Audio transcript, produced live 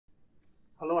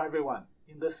Hello everyone.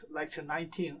 In this lecture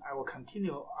 19, I will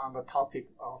continue on the topic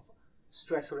of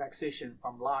stress relaxation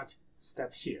from large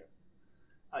step shear.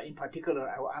 In particular,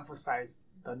 I will emphasize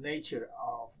the nature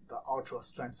of the ultra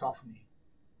strength softening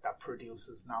that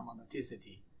produces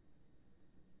non-monoticity,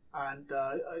 and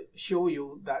show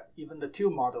you that even the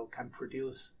tube model can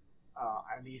produce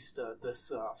at least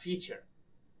this feature,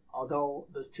 although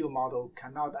this tube model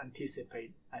cannot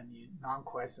anticipate any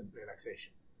non-quiescent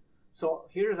relaxation. So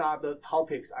here are the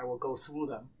topics. I will go through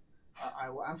them. I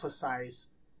will emphasize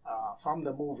from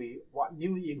the movie what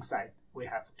new insight we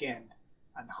have gained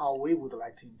and how we would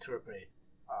like to interpret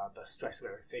the stress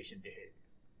relaxation behavior.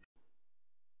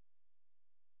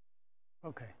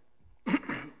 Okay, let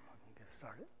me get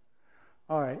started.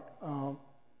 All right,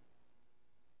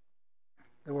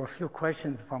 there were a few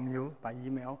questions from you by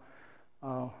email.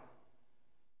 One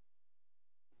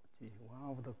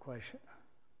of the questions,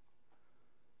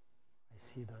 I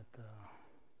see that,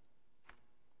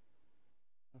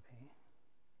 okay.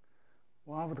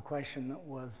 One of the question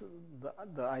was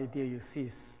the idea you see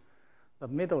the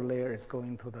middle layer is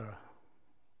going to the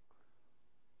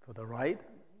right,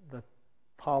 the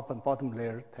top and bottom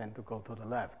layer tend to go to the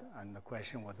left, and the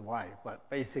question was why. But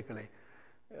basically,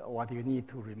 what you need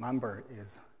to remember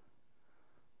is,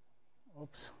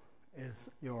 is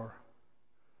your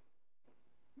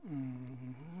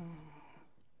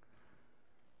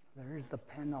there is the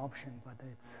pen option, but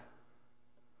it's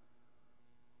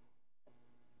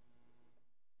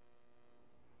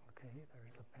okay. There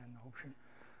is a pen option.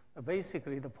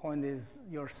 Basically, the point is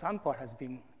your sample has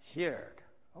been sheared.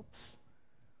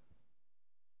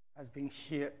 Has been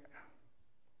sheared.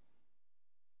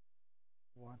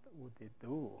 What would it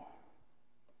do?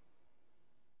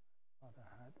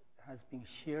 It has been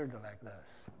sheared like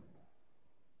this.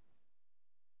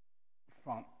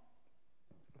 From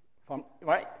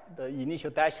right, the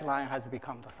initial dashed line has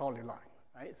become the solid line,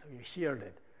 right? So you sheared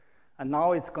it, and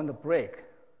now it's going to break.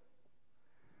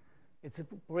 It's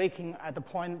breaking at the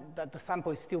point that the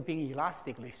sample is still being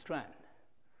elastically strained.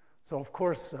 So of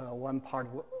course, one part,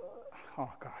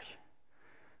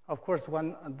 of course,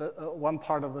 one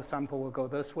part of the sample will go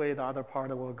this way, the other part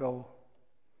will go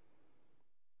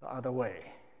the other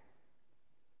way.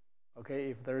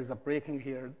 Okay, if there is a breaking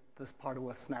here, this part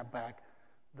will snap back.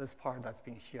 This part that's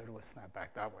being sheared will snap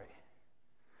back that way.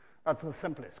 That's the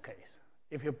simplest case.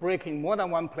 If you're breaking more than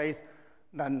one place,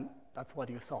 then that's what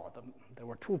you saw. There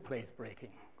were two places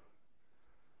breaking.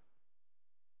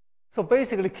 So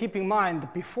basically, keep in mind,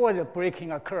 before the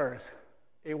breaking occurs,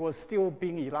 it was still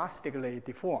being elastically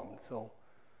deformed. So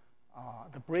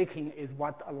the breaking is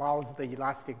what allows the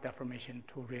elastic deformation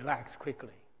to relax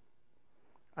quickly.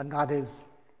 And that is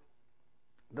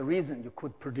the reason you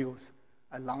could produce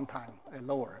a long time, a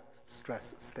lower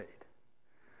stress state.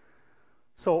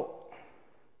 So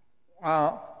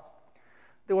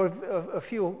there were a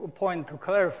few points to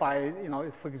clarify. You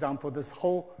know, for example, this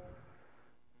whole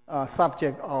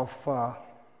subject of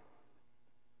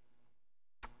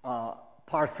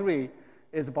part 3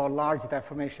 is about large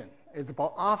deformation. It's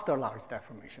about after large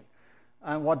deformation.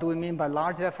 And what do we mean by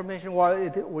large deformation? Well,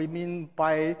 we mean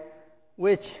by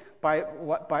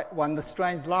when the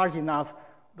strain is large enough,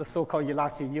 the so-called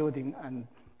elastic yielding and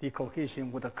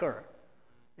decohesion would occur.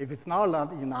 If it's not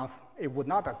large enough, it would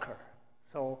not occur.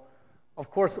 So, of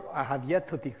course, I have yet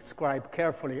to describe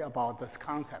carefully about this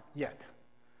concept yet.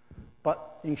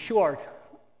 But in short,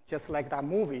 just like that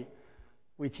movie,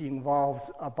 which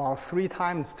involves about 3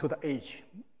 times to the h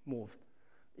moved.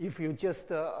 If you just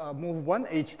move 1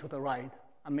 h to the right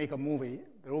and make a movie,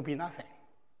 there will be nothing.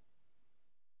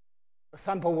 The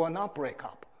sample will not break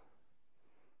up.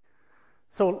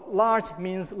 So large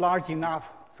means large enough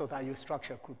so that your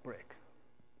structure could break.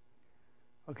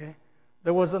 Okay?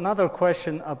 There was another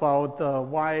question about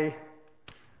why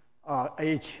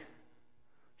H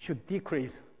should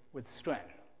decrease with strain.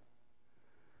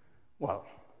 Well,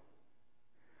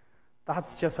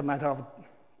 that's just a matter of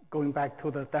going back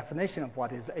to the definition of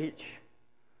what is H.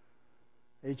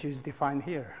 H is defined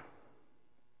here,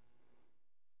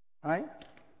 right?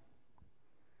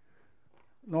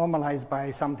 Normalized by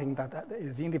something that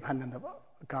is independent of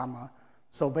gamma.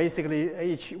 So basically,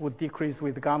 H would decrease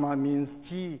with gamma means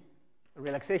G,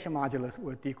 relaxation modulus,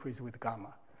 will decrease with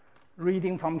gamma.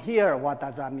 Reading from here, what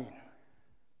does that mean?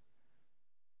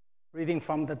 Reading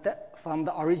from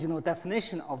the original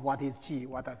definition of what is G,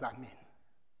 what does that mean?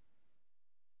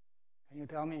 Can you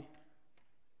tell me?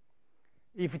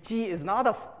 If G is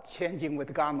not changing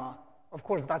with gamma, of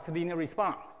course, that's a linear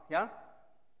response, yeah?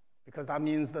 Because that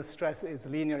means the stress is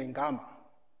linear in gamma,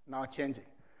 not changing.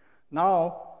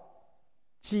 Now,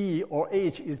 G or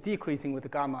H is decreasing with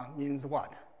gamma means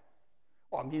what?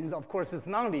 Well, it means, of course, it's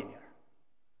nonlinear.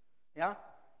 Yeah?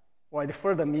 Well, it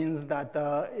further means that,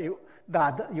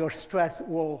 that your stress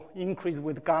will increase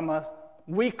with gamma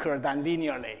weaker than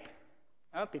linearly,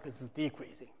 because it's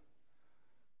decreasing.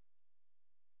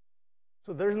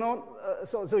 So there's no,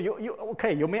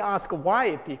 okay, you may ask why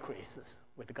it decreases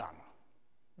with gamma.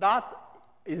 That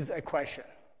is a question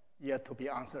yet to be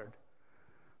answered.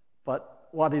 But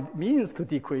what it means to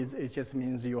decrease, it just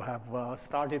means you have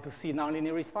started to see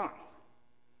nonlinear response.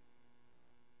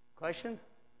 Question?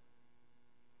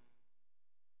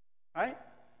 Right?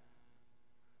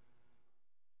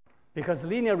 Because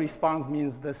linear response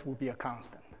means this will be a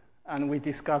constant. And we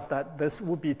discussed that this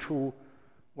would be true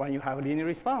when you have a linear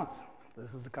response.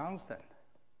 This is a constant,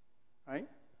 right?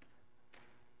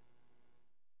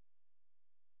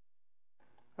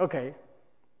 Okay.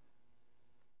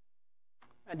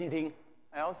 Anything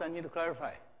else I need to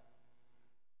clarify?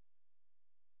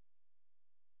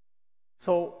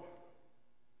 So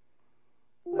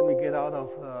let me get out of,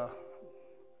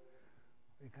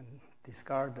 we can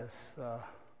discard this.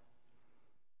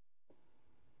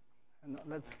 And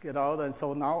let's get out. And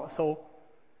so now,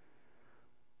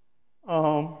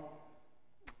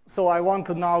 so I want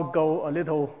to now go a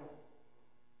little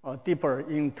deeper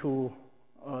into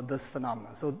this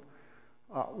phenomenon. So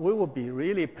we will be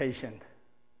really patient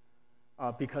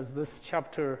because this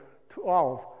chapter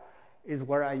 12 is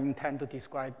where I intend to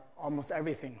describe almost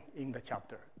everything in the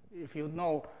chapter. If you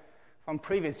know from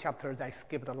previous chapters, I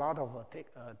skipped a lot of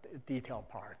detailed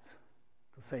parts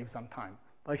to save some time.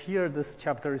 But here, this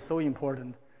chapter is so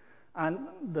important, and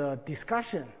the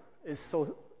discussion is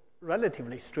so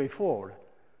relatively straightforward,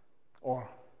 or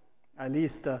at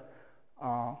least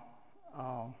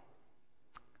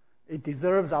it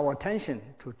deserves our attention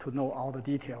to know all the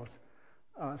details,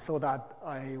 so that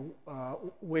I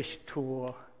wish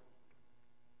to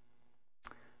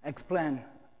explain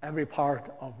every part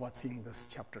of what's in this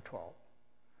chapter 12.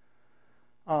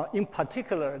 In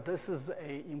particular, this is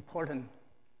an important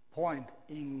point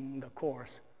in the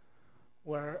course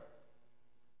where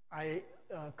I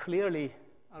clearly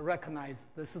recognize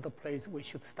this is the place we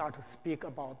should start to speak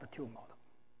about the tube model.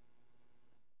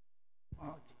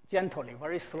 Gently,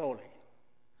 very slowly,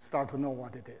 start to know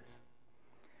what it is.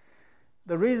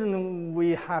 The reason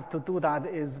we have to do that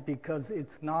is because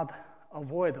it's not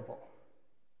avoidable.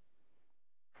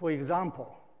 For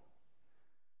example,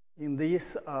 in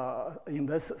this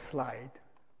slide,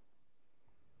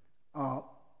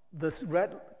 this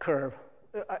red curve,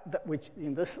 which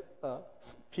in this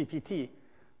PPT,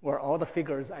 were all the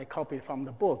figures I copied from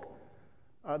the book.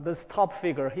 This top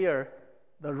figure here,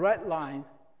 the red line,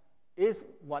 is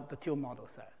what the tube model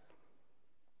says.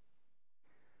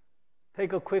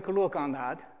 Take a quick look on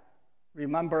that.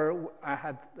 Remember, I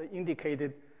had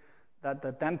indicated that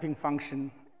the damping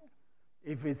function,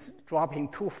 if it's dropping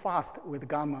too fast with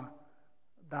gamma,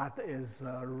 that is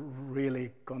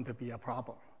really going to be a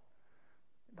problem.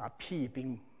 That P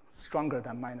being stronger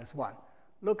than -1.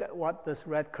 Look at what this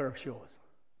red curve shows.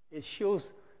 It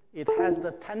shows it has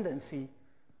the tendency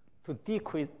to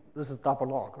decrease. This is double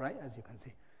log, right, as you can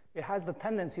see. It has the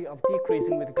tendency of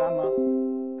decreasing with gamma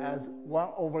as 1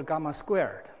 over gamma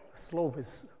squared. The slope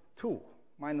is 2,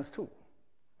 -2.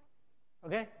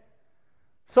 Okay?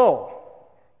 So,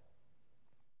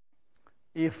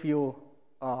 if you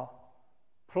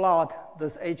plot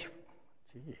this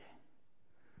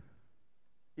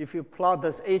if you plot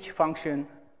this H function,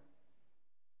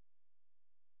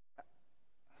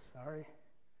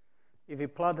 if you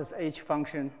plot this H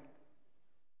function,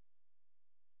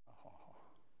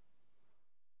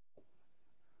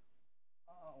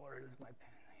 where is my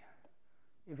pen here?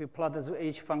 If you plot this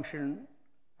H function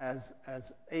as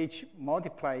H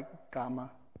multiplied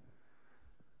gamma,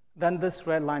 then this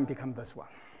red line becomes this one.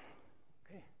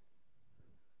 Okay?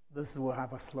 This will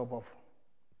have a slope of,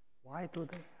 why do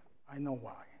they? I know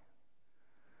why.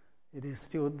 It is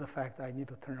still the fact I need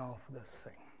to turn off this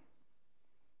thing.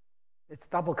 It's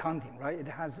double counting, right? It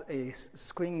has a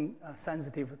screen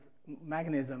sensitive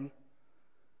mechanism,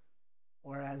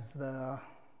 whereas the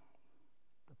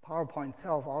PowerPoint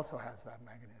itself also has that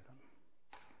mechanism.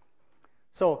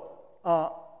 So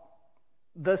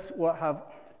this will have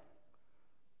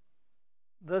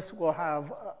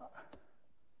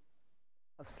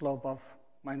a slope of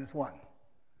 -1.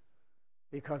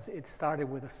 Because it started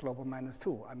with a slope of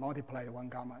 -2. I multiplied 1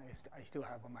 gamma, I still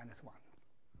have a -1.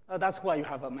 That's why you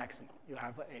have a maximum. You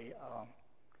have a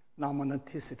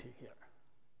non-monoticity here.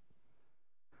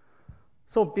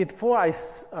 So before I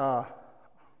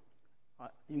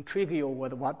intrigue you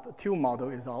with what the tube model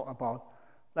is all about,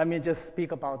 let me just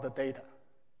speak about the data.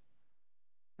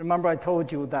 Remember I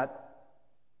told you that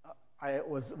I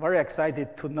was very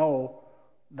excited to know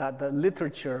that the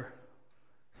literature,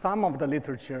 some of the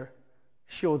literature,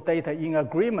 show data in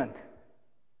agreement.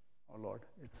 Oh Lord,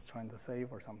 it's trying to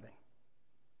save or something.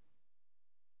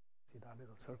 See that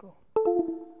little circle?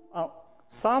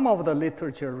 Some of the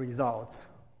literature results,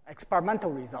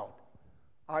 experimental results,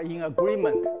 are in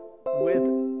agreement with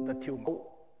the tumor.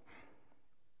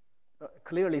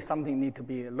 Clearly something needs to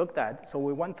be looked at, so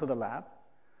we went to the lab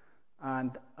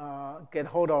and get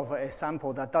hold of a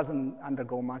sample that doesn't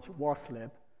undergo much wall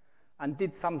slip and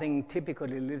did something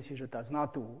typically literature does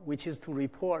not do, which is to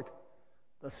report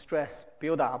the stress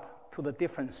buildup to the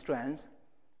different strands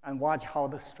and watch how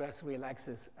the stress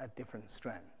relaxes at different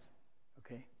strands,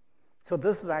 okay? So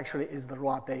this is actually the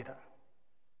raw data.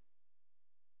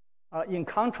 In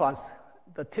contrast,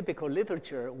 the typical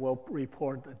literature will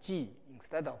report the G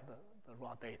instead of the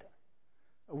raw data,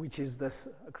 which is this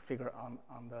figure on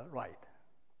the right.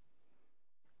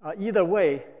 Either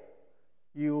way,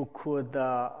 you could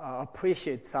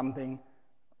appreciate something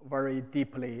very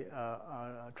deeply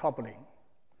troubling.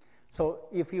 So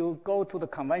if you go to the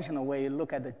conventional way,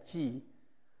 look at the G,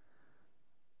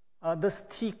 this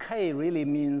TK really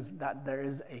means that there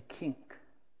is a kink.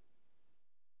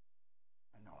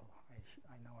 I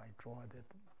know I draw it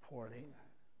poorly.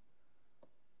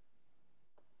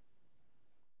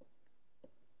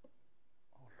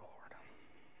 Oh, Lord.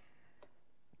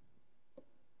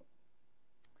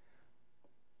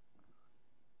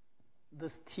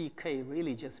 This TK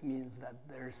really just means that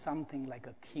there's something like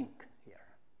a kink here.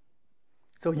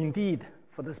 So indeed,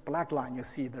 for this black line, you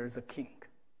see there's a kink.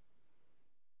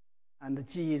 And the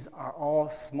G's are all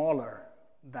smaller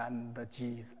than the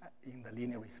G's in the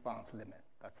linear response limit.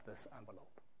 That's this envelope.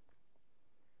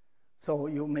 So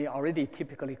you may already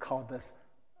typically call this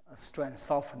a strand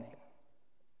softening.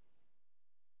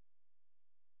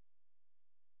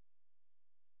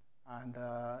 And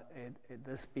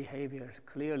this behavior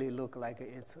clearly looks like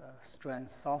it's a strand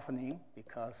softening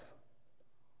because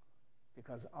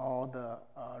all the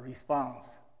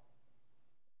response,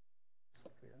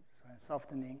 strand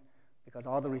softening, because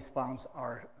all the response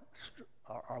are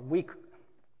weak.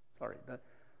 Sorry, the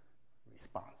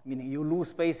response, meaning you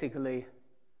lose basically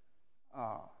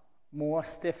more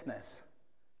stiffness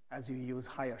as you use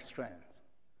higher strands.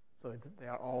 So they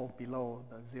are all below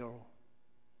the zero.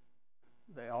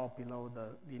 They are all below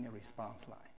the linear response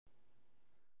line.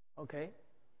 Okay.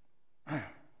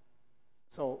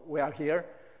 So we are here.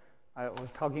 I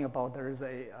was talking about there is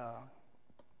a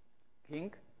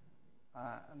kink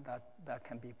that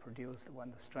can be produced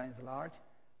when the strand is large,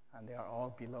 and they are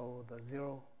all below the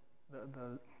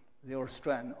zero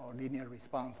strand or linear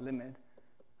response limit,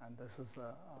 and this is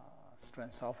a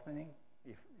strand softening,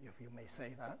 if you may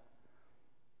say that.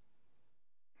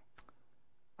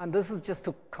 And this is just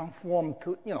to conform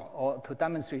to, or to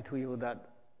demonstrate to you that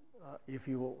if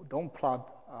you don't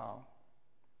plot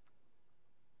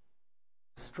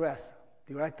stress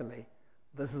directly,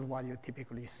 this is what you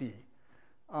typically see.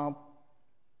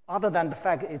 Other than the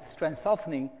fact it's strand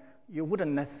softening, you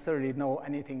wouldn't necessarily know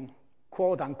anything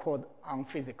quote unquote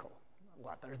unphysical.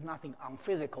 Well, there's nothing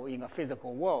unphysical in a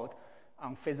physical world,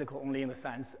 unphysical only in the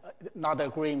sense not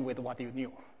agreeing with what you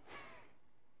knew.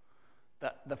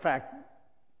 The fact,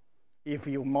 if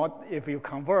you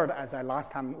convert, as I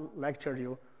last time lectured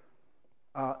you,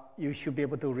 you should be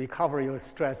able to recover your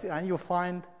stress, and you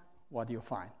find what you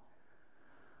find.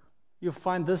 You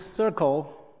find this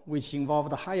circle, which involves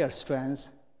the higher strands,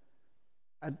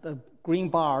 at the green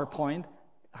bar point,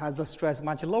 has a stress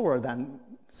much lower than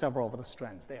several of the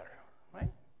strands there,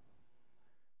 right?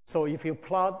 So if you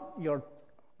plot your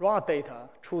raw data,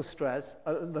 true stress,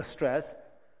 the stress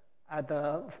at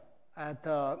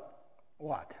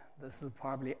what? This is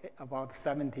probably about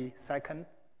 70 seconds.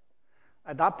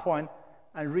 At that point,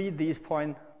 and read these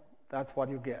points, that's what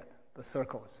you get, the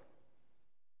circles.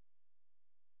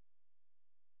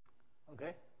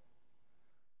 Okay?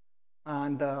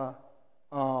 And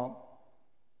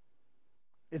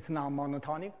it's now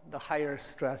monotonic. The higher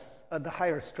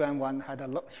strand one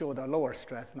showed a lower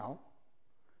stress now,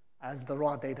 as the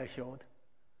raw data showed.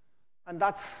 And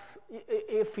that's,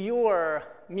 if you were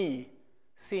me,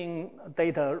 seeing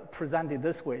data presented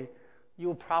this way,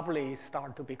 you probably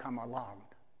start to become alarmed.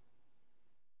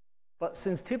 But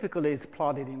since typically it's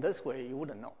plotted in this way, you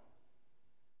wouldn't know.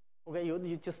 Okay,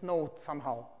 you just know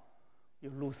somehow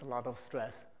you lose a lot of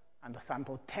stress, and the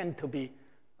sample tend to be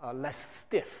less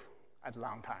stiff at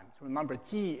long times. Remember,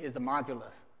 G is a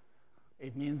modulus.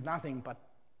 It means nothing but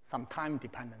some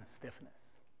time-dependent stiffness,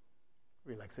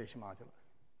 relaxation modulus.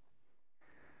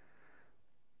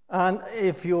 And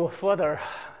if you further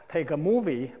take a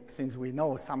movie, since we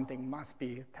know something must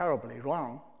be terribly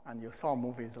wrong, and you saw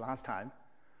movies last time,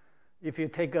 if you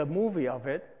take a movie of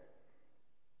it,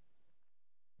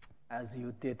 as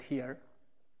you did here,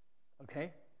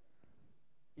 okay?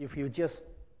 If you just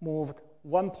moved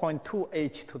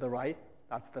 1.2h to the right,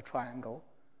 that's the triangle,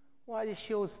 well, it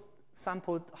shows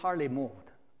sample hardly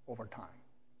moved over time.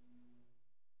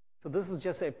 So this is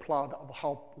just a plot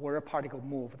of where a particle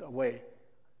moved away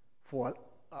for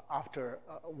after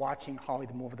watching how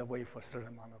it moved away for a certain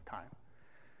amount of time.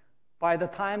 By the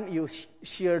time you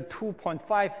shear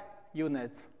 2.5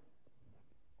 units,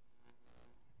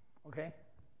 okay?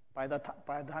 By the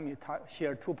time you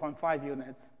shear 2.5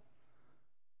 units,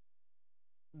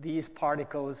 these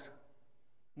particles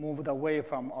moved away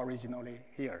from originally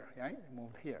here, right? They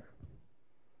moved here.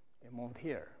 They moved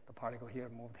here. The particle here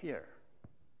moved here,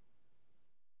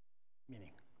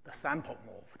 meaning the sample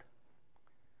moved.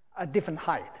 At different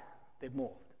height, they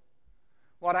moved.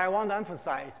 What I want to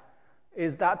emphasize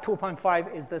is that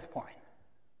 2.5 is this point.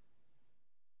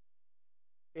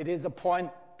 It is a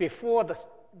point before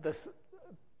this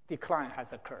decline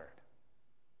has occurred.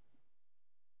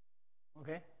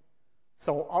 Okay?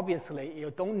 So obviously,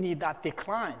 you don't need that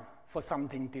decline for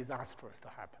something disastrous to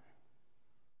happen.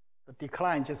 The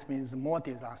decline just means more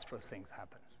disastrous things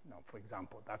happen. You know, for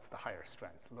example, that's the higher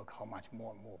strength. Look how much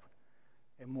more moved.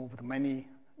 It moved many,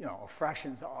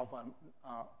 fractions of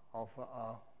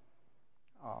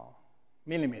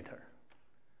millimeter.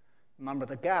 Remember,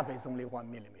 the gap is only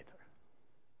 1 millimeter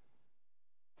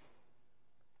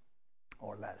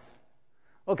or less.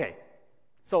 Okay,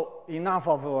 so enough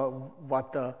of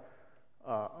what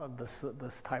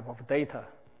this type of data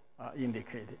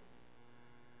indicated.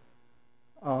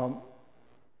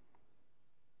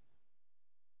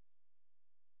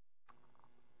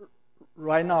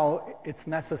 Right now, it's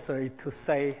necessary to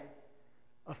say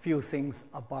a few things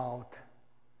about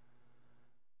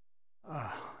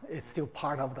it's still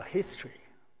part of the history.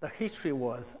 The history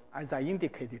was, as I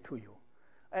indicated to you.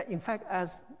 In fact,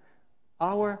 as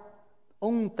our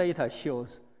own data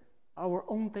shows, our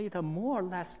own data more or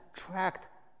less tracked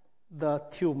the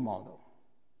tube model,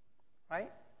 right?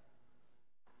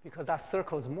 Because that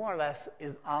circles more or less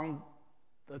is on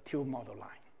the tube model line,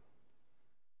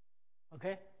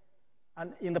 okay?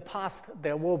 And in the past,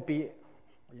 there will be,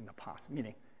 in the past,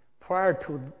 meaning prior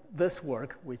to this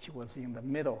work, which was in the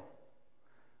middle,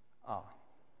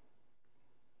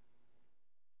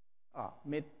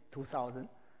 mid-2000,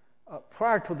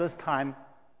 prior to this time,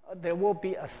 there will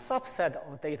be a subset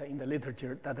of data in the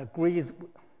literature that agrees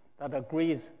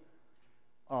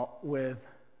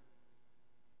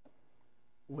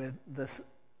with this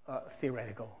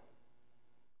theoretical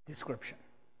description.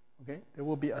 Okay, there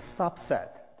will be a subset.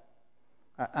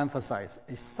 I emphasize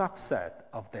a subset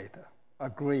of data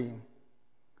agreeing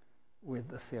with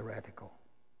the theoretical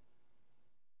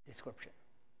description.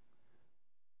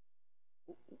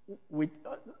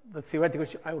 The theoretical,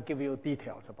 I will give you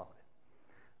details about it.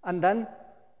 And then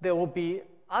there will be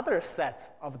other sets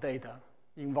of data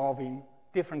involving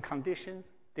different conditions,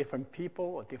 different people,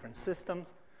 or different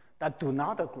systems that do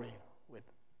not agree with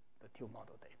the tube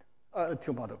model data,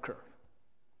 tube model curve.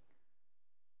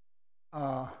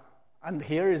 And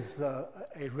here is a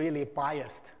really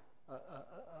biased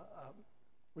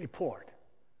report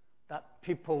that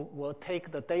people will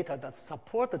take the data that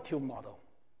support the tube model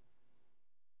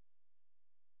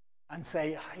and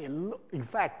say, hey, look, in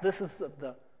fact, this is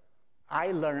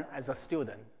I learned as a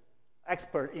student,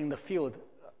 expert in the field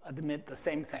admit the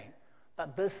same thing,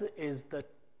 that this is the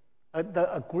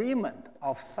agreement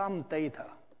of some data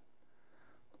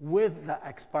with the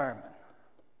experiment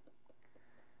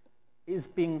is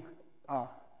being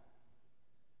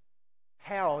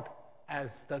held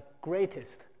as the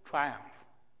greatest triumph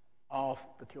of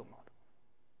the tube model.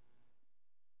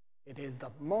 It is the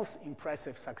most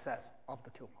impressive success of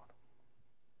the tube model.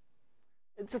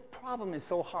 The problem is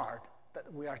so hard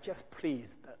that we are just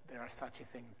pleased that there are such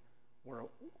things where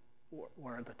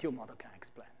the tube model can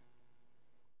explain.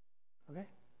 Okay?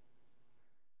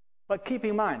 But keep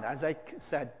in mind, as I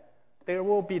said, there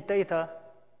will be data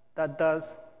that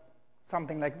does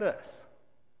something like this.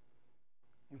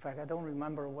 In fact, I don't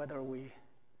remember whether we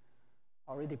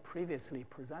already previously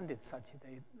presented such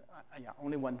data. Yeah,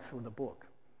 only went through the book.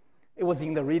 It was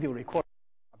in the radio recording.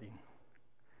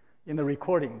 In the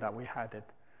recording that we had it.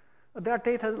 There are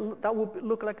data that would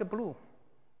look like a blue,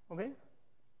 okay?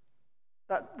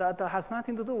 That has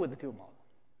nothing to do with the tube model.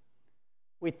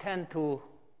 We tend to,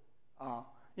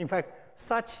 in fact,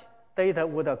 such data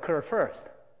would occur first,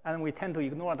 and we tend to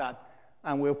ignore that,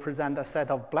 and we'll present a set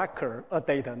of black curve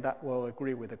data that will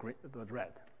agree with the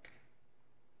red.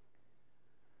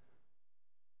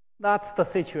 That's the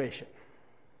situation.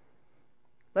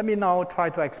 Let me now try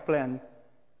to explain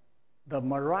the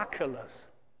miraculous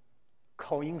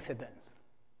coincidence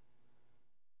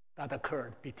that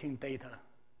occurred between data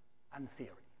and theory.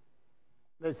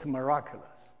 It's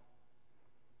miraculous.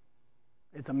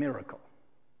 It's a miracle.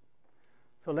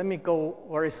 So let me go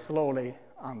very slowly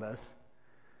on this.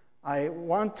 I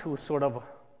want to sort of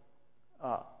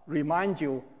remind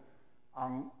you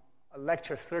on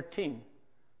lecture 13,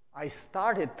 I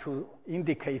started to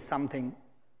indicate something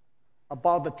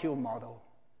about the tube model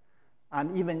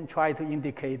and even try to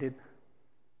indicate it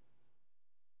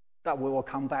that we will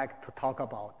come back to talk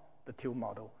about the tube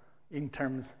model in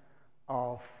terms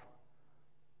of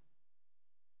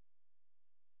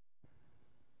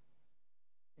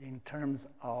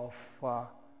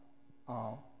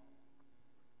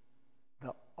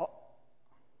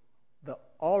the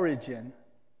origin,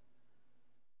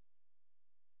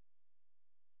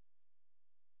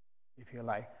 if you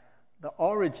like, the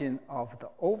origin of the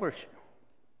overshoot.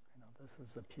 This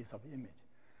is a piece of image.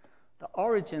 The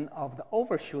origin of the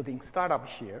overshooting startup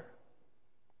shear,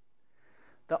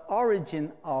 the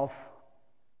origin of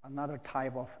another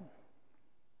type of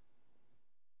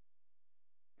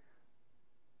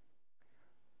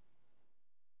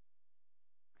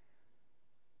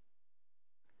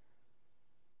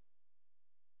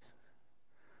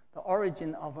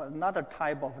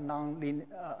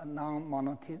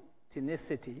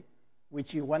non-monotonicity,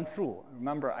 which you went through.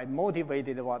 Remember, I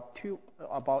motivated about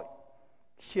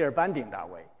shear banding that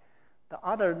way. The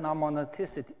other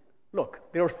non-monoticity, look,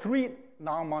 there are 3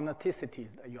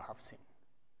 non-monoticities that you have seen.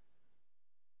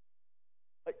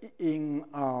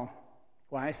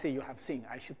 When I say you have seen,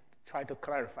 I should try to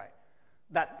clarify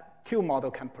that tube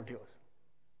model can produce.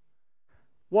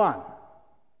 1,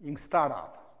 in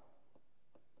startup,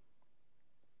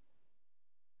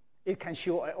 it can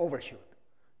show an overshoot.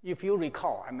 If you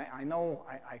recall, I know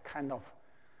I kind of,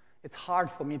 it's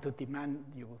hard for me to demand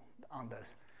you on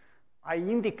this. I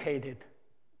indicated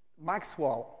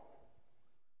Maxwell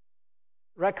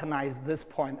recognized this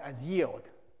point as yield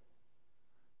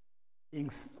in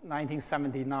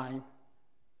 1979,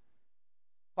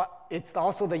 but it's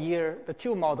also the year the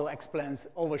tube model explains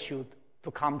overshoot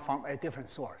to come from a different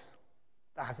source.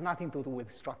 That has nothing to do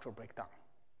with structural breakdown.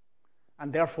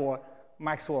 And therefore,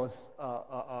 Maxwell's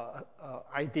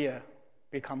idea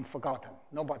become forgotten.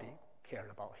 Nobody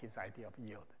cared about his idea of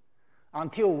yield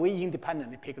until we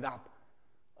independently picked up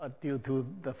due to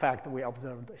the fact that we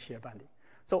observed shear banding.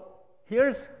 So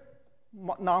here's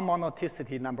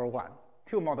non-monoticity number 1.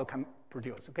 Tube model can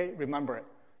produce, okay? Remember,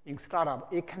 in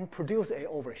startup, it can produce an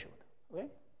overshoot, okay?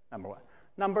 Number 1.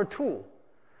 Number 2,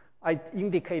 I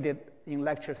indicated in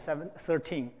lecture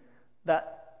 13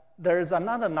 that there is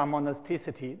another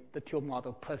non-monoticity the tube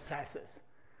model possesses.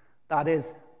 That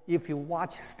is, if you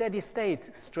watch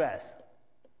steady-state stress,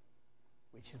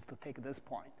 which is to take this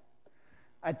point,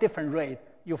 at different rate,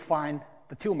 you find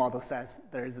the tube model says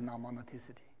there is a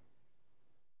non-monoticity.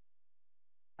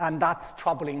 And that's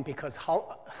troubling because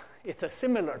it's a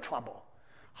similar trouble.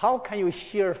 How can you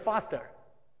shear faster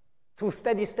to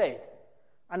steady state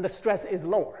and the stress is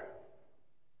lower?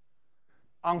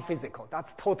 Unphysical.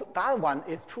 That's total. That one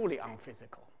is truly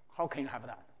unphysical. How can you have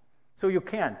that? So you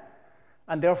can,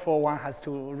 and therefore one has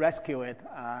to rescue it.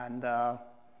 And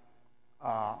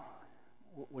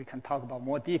we can talk about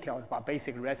more details, but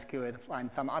basically rescue it,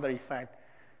 find some other effect,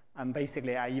 and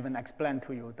basically I even explained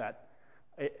to you that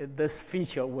this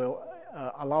feature will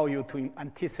allow you to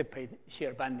anticipate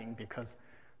shear banding because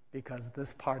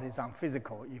this part is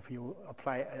unphysical. If you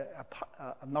apply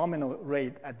a nominal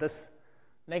rate at this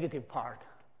negative part,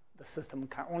 the system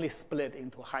can only split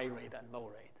into high rate and low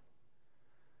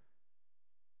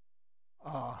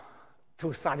rate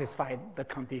to satisfy the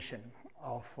condition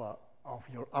of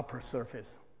your upper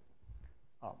surface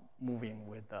moving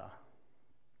with the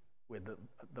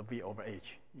V over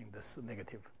H in this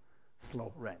negative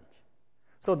slope range.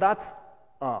 So that's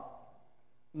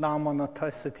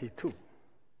non-monoticity 2.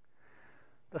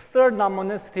 The third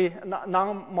non-monoticity,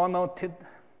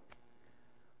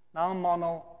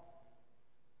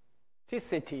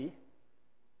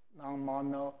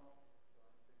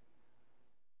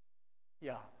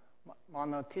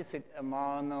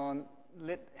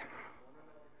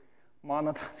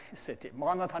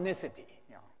 monotonicity.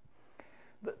 Yeah.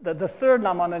 The third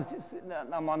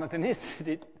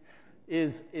non-monotonicity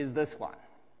is this one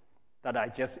that I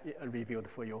just reviewed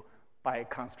for you by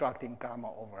constructing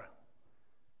gamma over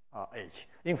H.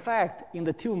 In fact, in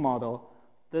the tube model,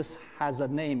 this has a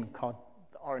name called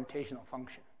the orientational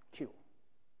function, Q.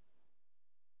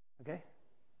 Okay?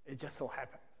 It just so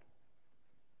happens.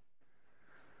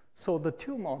 So the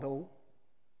tube model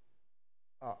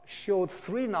showed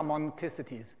three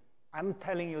non-monoticities. I'm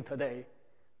telling you today,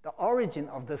 the origin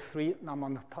of the three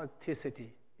non-monoticity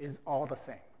is all the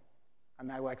same.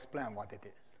 And I will explain what it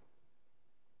is.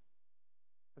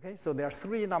 Okay, so there are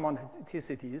three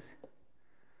non-monoticities.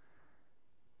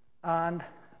 And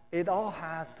it all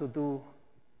has to do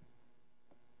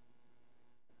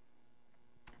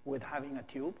with having a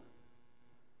tube.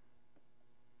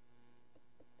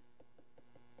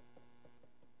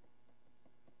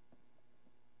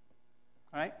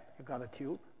 All right, you got a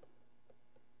tube.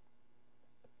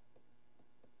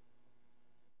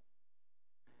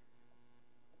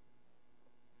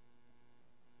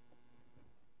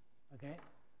 Okay,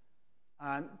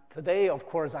 and today, of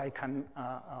course, I can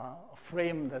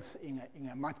frame this in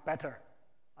a much better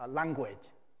language.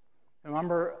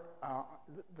 Remember,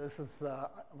 this is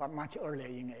much earlier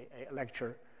in a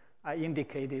lecture. I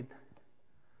indicated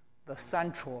the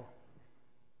central.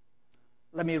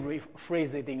 Let me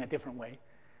rephrase it in a different way.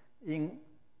 In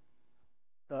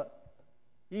the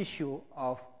issue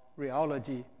of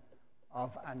rheology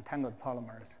of untangled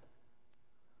polymers,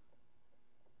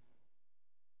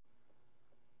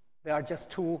 there are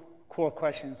just two core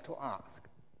questions to ask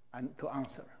and to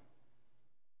answer.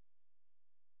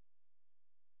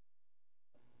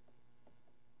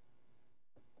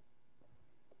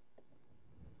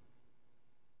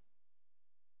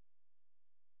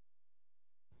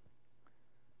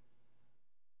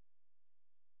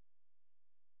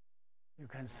 You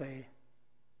can say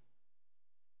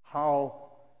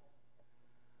how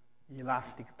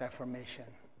elastic deformation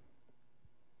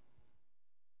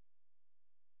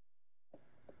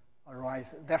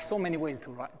arises. There are so many ways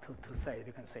to say it.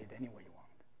 You can say it any way you want.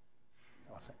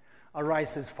 So I'll say,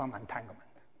 arises from entanglement.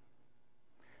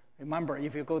 Remember,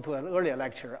 if you go to an earlier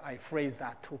lecture, I phrased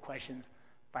that two questions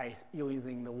by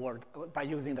using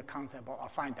the concept of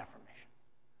affine deformation.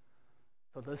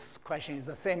 So this question is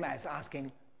the same as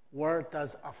asking, where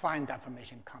does affine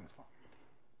deformation come from?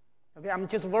 Okay, I'm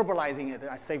just verbalizing it.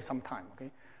 I save some time.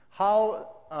 Okay, how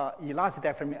elastic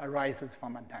deformation arises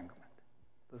from entanglement.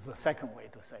 This is the second way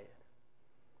to say it.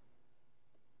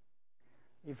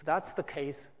 If that's the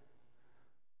case,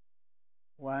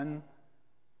 when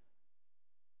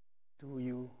do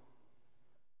you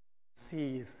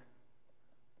cease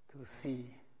to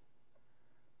see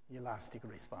elastic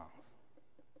response?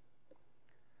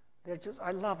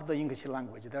 I love the English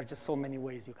language. There are just so many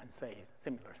ways you can say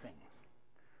similar things,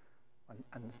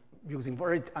 and using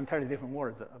very entirely different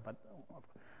words. But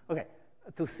okay,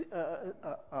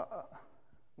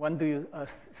 when do you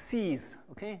cease?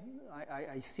 Okay,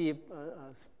 I see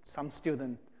some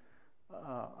student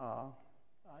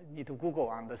need to Google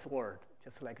on this word,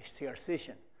 just like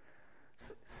cessation.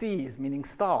 Cease meaning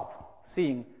stop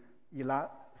seeing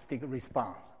elastic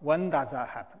response. When does that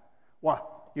happen?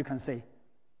 Well, you can say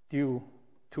due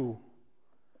to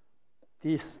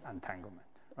disentanglement,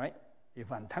 right? If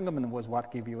entanglement was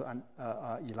what gave you an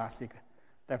elastic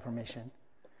deformation,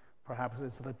 perhaps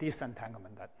it's the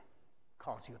disentanglement that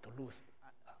caused you to lose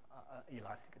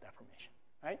elastic deformation,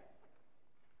 right?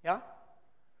 Yeah?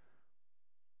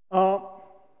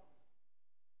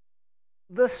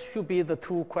 This should be the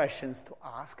two questions to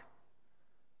ask.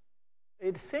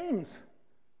 It seems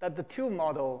that the tube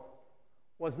model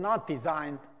was not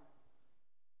designed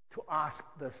to ask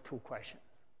these two questions.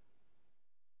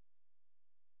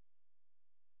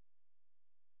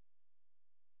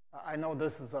 I know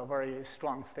this is a very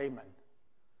strong statement.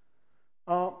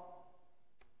 Well,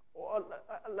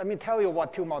 let me tell you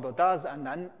what tube model does, and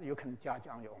then you can judge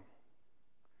on your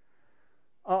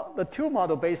own. The tube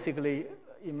model basically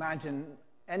imagine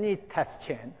any test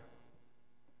chain,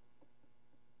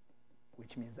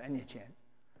 which means any chain,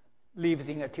 lives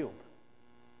in a tube.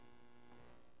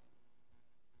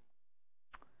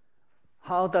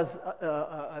 How does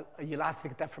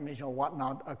elastic deformation or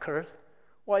whatnot occurs?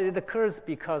 Well, it occurs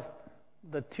because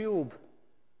the tube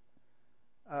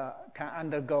can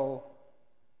undergo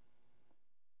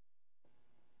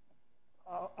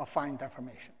a fine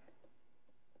deformation.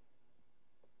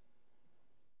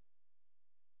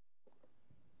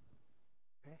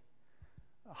 Okay.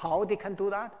 How they can do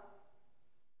that?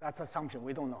 That's assumption.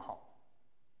 We don't know how.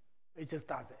 It just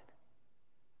does it.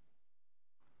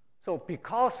 So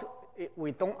because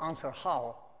we don't answer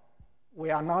how,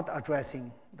 we are not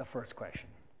addressing the first question.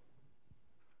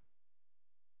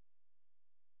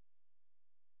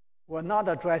 We're not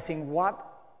addressing what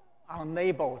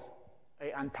enables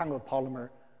an untangled polymer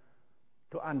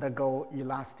to undergo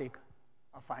elastic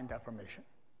affine deformation.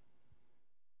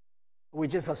 We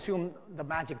just assume the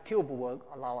magic tube will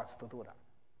allow us to do that.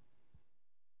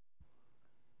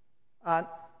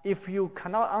 if you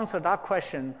cannot answer that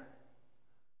question,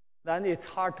 then it's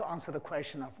hard to answer the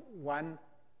question of when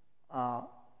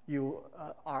you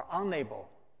are unable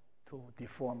to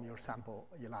deform your sample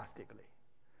elastically.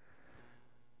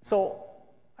 So,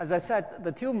 as I said,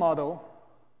 the tube model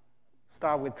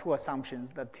starts with two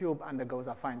assumptions. The tube undergoes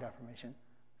a fine deformation.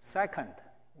 Second,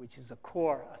 which is a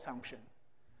core assumption,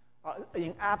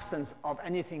 in absence of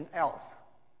anything else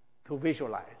to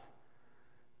visualize,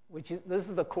 this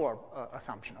is the core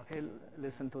assumption, okay?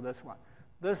 Listen to this one.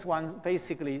 This one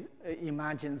basically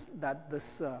imagines that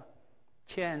this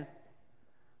chain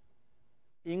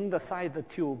in the side of the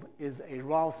tube is a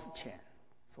Ross chain,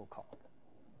 so-called.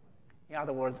 In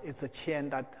other words, it's a chain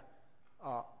that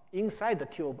inside the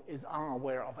tube is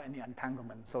unaware of any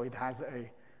entanglement, so it has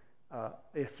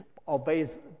it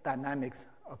obeys dynamics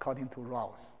according to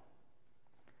Ross.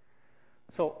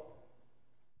 So,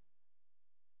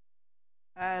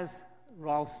 as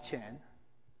Ross chain,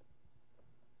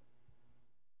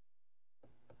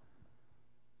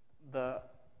 the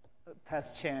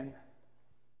test chain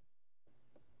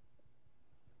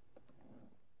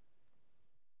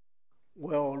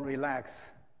will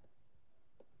relax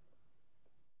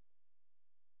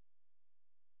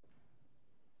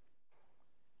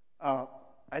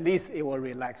at least it will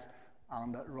relax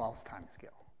on the Ross time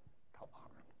scale, tau r.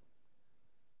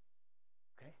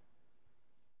 Okay?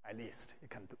 At least it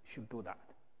should do that.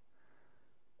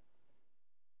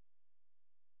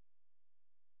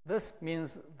 This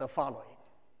means the following.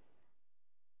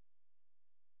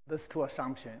 These two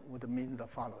assumptions would mean the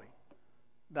following,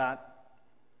 that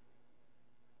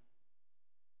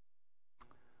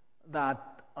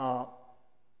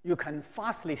you can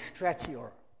fastly stretch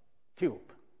your tube.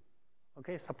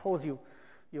 Okay, suppose you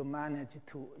manage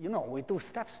to, we do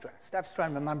step strand. Step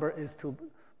strand, remember, is to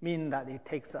mean that it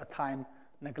takes a time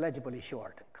negligibly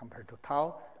short compared to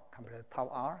tau, compared to tau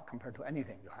r, compared to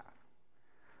anything you have.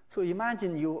 So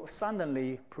imagine you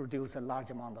suddenly produce a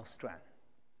large amount of strand,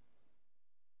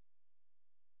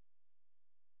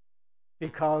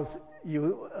 because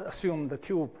you assume the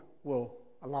tube will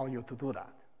allow you to do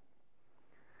that.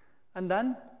 And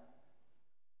then,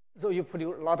 so you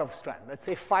produce a lot of strand, let's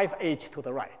say 5H to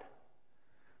the right.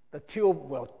 The tube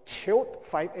will tilt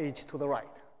 5H to the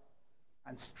right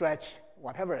and stretch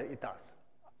whatever it does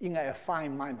in a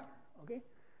fine manner, okay?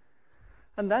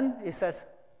 And then it says,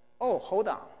 oh, hold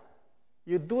on.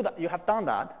 You do that, you have done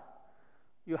that.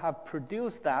 You have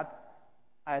produced that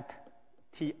at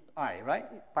Ti, right?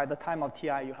 By the time of Ti,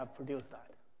 you have produced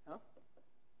that. Yeah?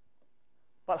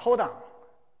 But hold on.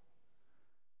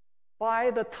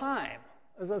 By the time,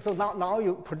 so now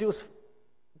you produce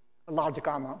a large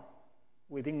gamma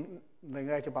within the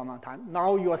negligible amount of time.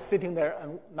 Now you are sitting there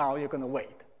and now you're going to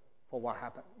wait for what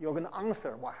happened. You're going to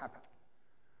answer what happened.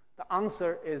 The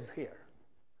answer is here.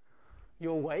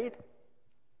 You wait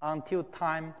until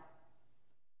time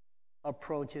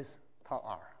approaches tau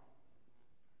r.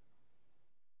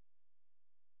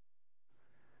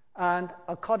 And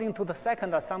according to the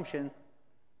second assumption,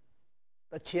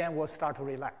 the chain will start to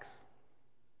relax.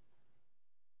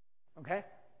 Okay?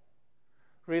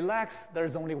 Relax,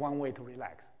 there's only one way to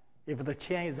relax. If the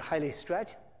chain is highly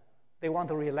stretched, they want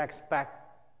to relax back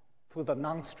to the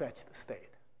non-stretched state.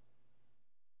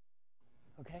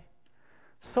 Okay?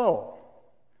 So,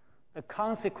 the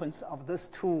consequence of these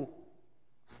two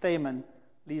statements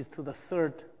leads to the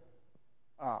third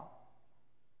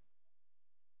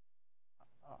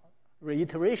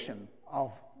reiteration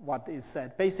of what is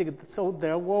said. Basically, so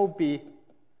there will be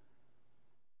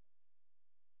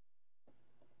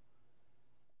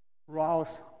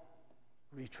Ross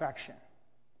retraction.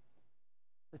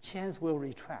 The chains will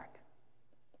retract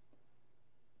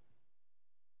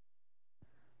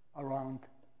around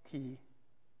T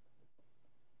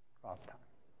Ross time.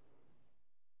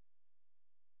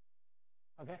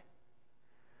 Okay?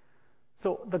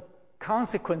 So the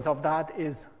consequence of that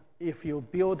is if you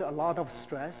build a lot of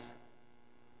stress,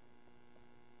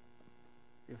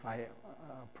 if I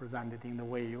present it in the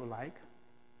way you like,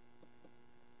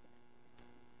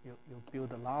 you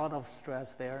build a lot of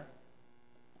stress there.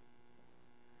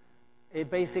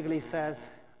 It basically says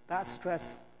that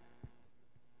stress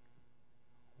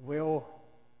will,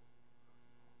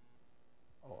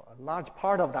 or a large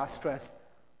part of that stress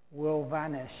will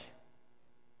vanish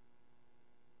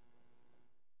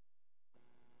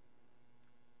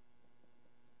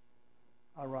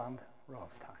around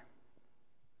Ross time.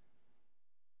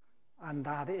 And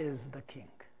that is the kink.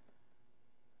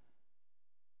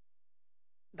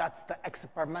 That's the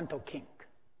experimental kink.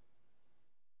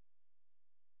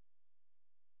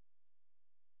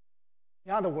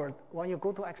 In other words, when you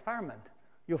go to experiment,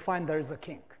 you find there is a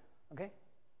kink, okay?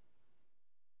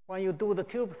 when you do the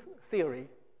tube theory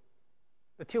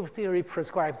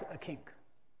prescribes a kink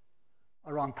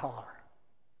around tau r.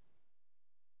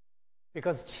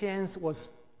 Because chains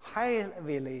was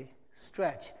highly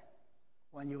stretched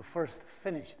when you first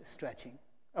finished stretching,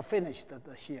 finished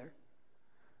the shear.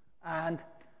 And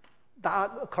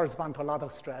that corresponds to a lot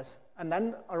of stress. And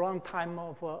then around time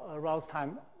of aroused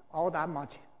time, all that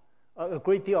much, a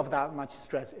great deal of that much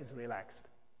stress is relaxed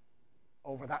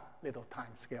over that little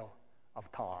time scale of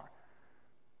tau r.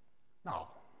 Now,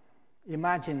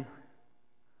 imagine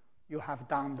you have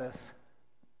done this.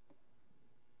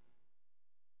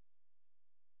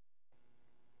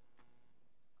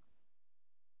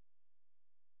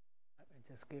 Let me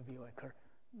just give you a curve.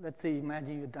 Let's say,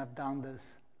 imagine you have done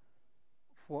this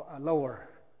for a lower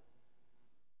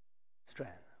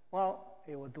strand. Well,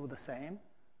 it will do the same.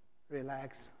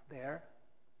 Relax there.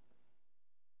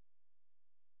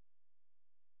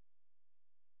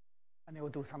 And it will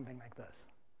do something like this.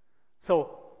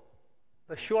 So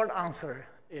the short answer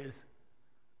is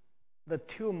the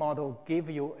two model give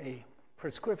you a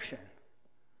prescription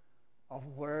of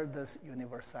where this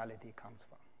universality comes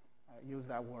from. I used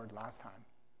that word last time.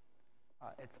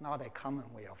 It's not a common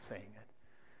way of saying it.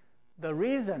 The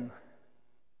reason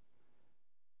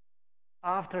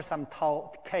after some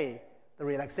tau k, the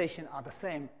relaxation are the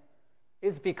same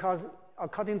is because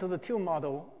according to the two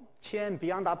model, chain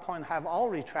beyond that point have all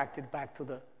retracted back to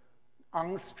the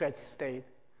unstretched state.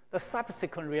 The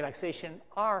subsequent relaxation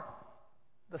are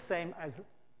the same as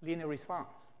linear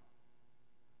response.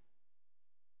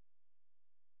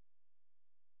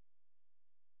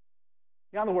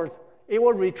 In other words, it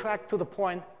will retract to the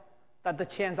point that the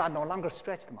chains are no longer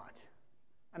stretched much.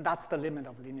 And that's the limit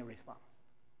of linear response.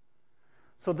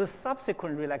 So the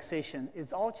subsequent relaxation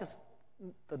is all just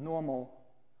the normal,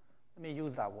 let me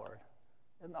use that word,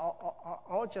 and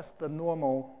all just the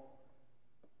normal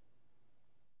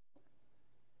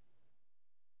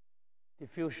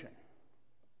diffusion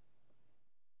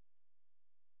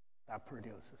that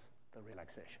produces the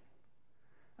relaxation.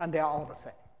 And they are all the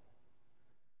same.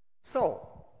 So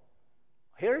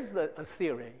here's a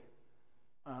theory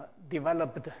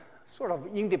developed sort of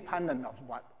independent of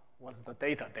what was the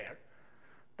data there,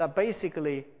 that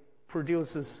basically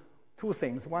produces two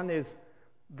things. One is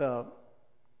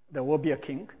there will be a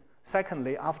kink.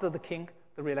 Secondly, after the kink,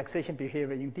 the relaxation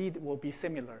behavior indeed will be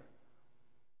similar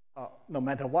no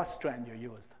matter what strand you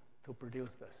used to produce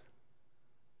this.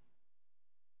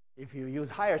 If you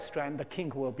use higher strand, the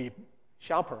kink will be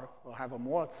sharper, will have a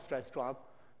more stress drop,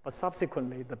 but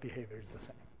subsequently the behavior is the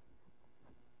same.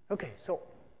 Okay, so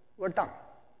we're done.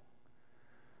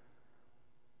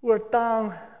 We're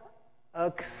done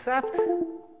except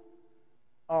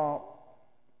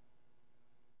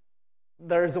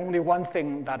there's only one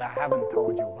thing that I haven't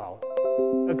told you about,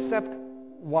 except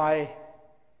where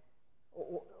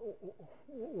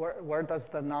does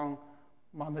the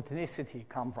non-monotonicity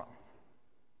come from?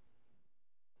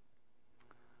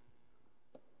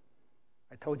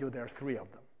 I told you there are three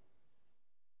of them.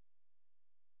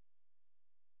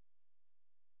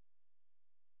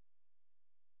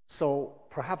 So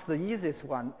perhaps the easiest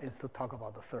one is to talk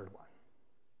about the third one.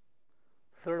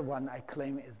 Third one I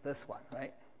claim is this one,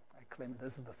 right? I claim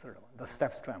this is the third one, the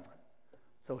step strand one.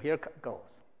 So here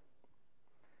goes.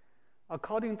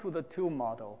 According to the two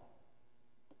model,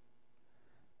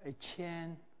 a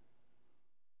chain,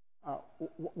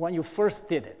 when you first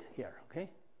did it here, okay?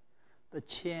 The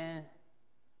chain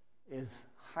is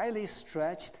highly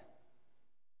stretched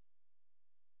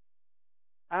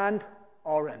and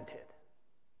oriented.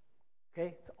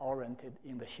 Okay, it's oriented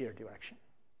in the shear direction.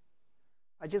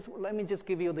 Let me just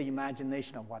give you the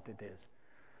imagination of what it is.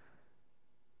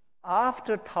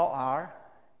 After tau r,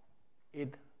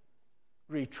 it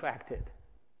retracted.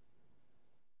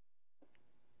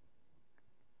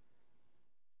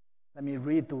 Let me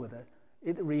redo that.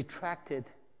 It retracted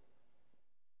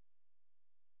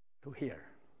to here.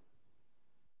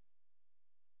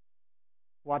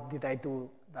 What did I do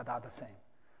that are the same?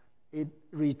 It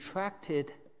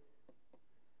retracted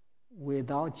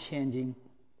without changing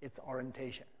its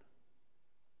orientation.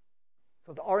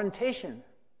 So the orientation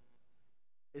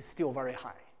is still very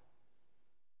high.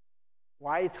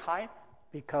 Why it's high?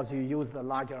 Because you use the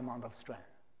larger amount of strand.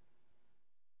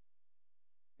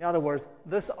 In other words,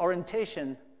 this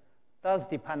orientation does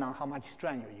depend on how much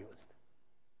strand you used.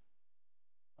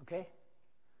 Okay?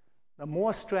 The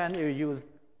more strand you use,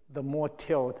 the more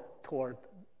tilt toward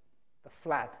the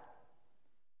flat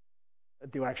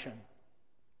direction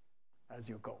as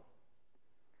you go.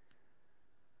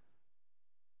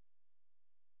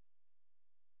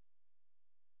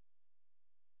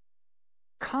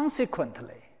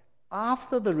 Consequently,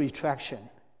 after the retraction,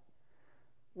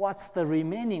 what's the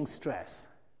remaining stress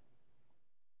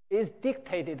is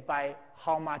dictated by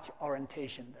how much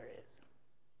orientation there is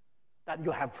that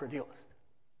you have produced.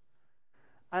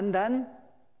 And then,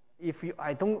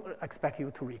 I don't expect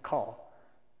you to recall,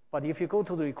 but if you go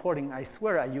to the recording, I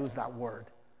swear I use that word.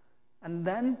 And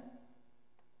then,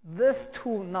 these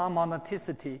two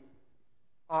non-monoticity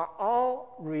are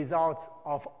all results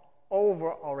of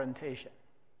over-orientation.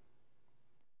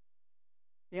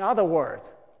 In other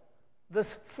words,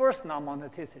 this first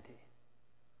non-monoticity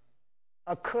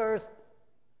occurs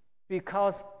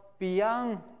because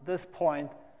beyond this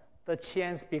point, the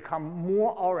chains become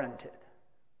more oriented.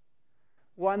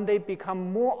 When they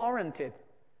become more oriented,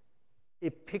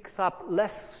 it picks up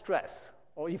less stress,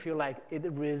 or if you like, it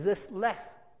resists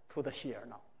less to the shear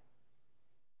now.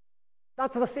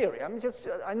 That's the theory.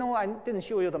 I know I didn't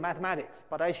show you the mathematics,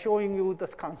 but I'm showing you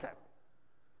this concept.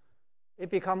 It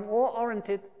becomes more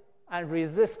oriented and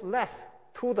resists less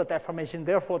to the deformation.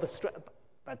 Therefore,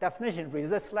 by definition,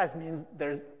 resist less means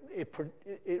it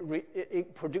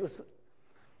produces.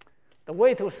 The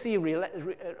way to see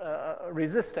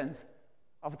resistance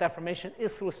of deformation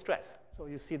is through stress. So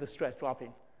you see the stress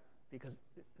dropping because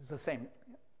it's the same,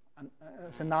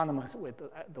 synonymous with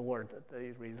the word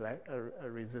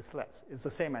resist less. It's the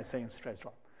same as saying stress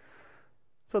drop.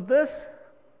 So this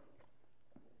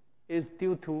is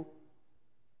due to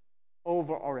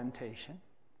over-orientation,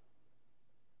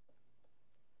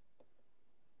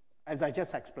 as I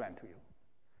just explained to you.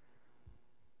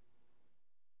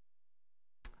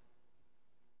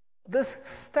 This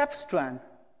step strand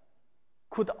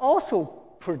could also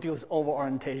produce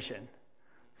over-orientation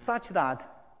such that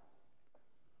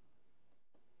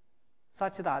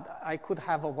I could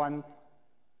have one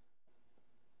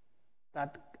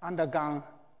that undergone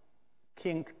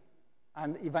kink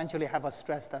and eventually have a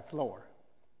stress that's lower.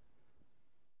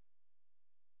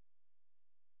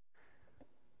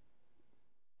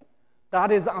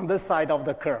 That is on this side of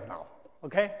the curve now,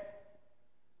 okay?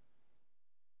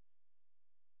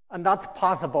 And that's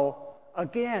possible,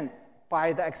 again,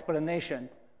 by the explanation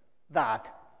that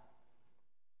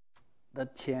the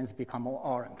chains become more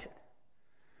oriented.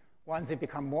 Once they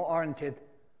become more oriented,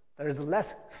 there is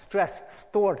less stress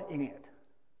stored in it.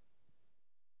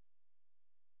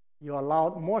 You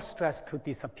allow more stress to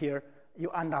disappear, you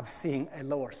end up seeing a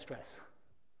lower stress.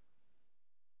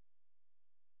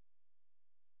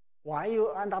 Why you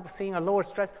end up seeing a lower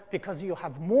stress? Because you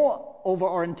have more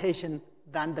over-orientation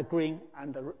than the green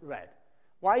and the red.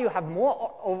 Why you have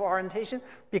more over-orientation?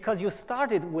 Because you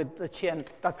started with the chain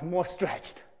that's more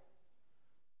stretched.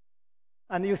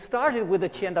 And you started with a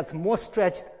chain that's more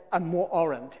stretched and more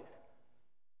oriented.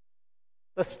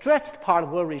 The stretched part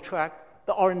will retract,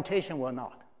 the orientation will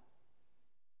not.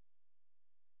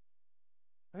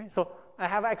 Okay, so I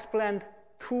have explained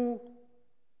two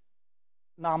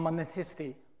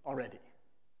non-monoticity already.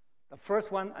 The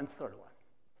first one and third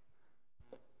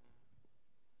one.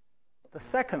 The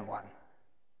second one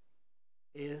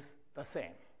is the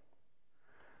same.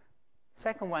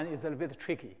 Second one is a little bit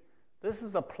tricky. This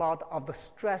is a plot of the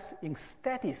stress in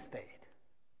steady state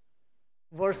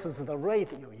versus the rate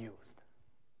you used.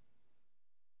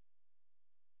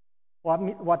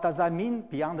 What does that mean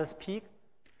beyond this peak?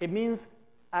 It means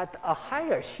at a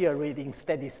higher shear rate in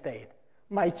steady state,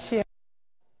 my chain,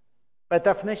 by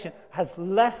definition, has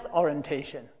less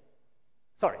orientation.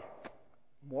 Sorry,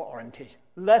 more orientation,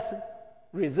 less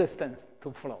resistance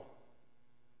to flow.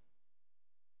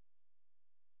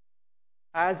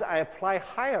 As I apply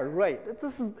higher rate,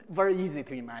 this is very easy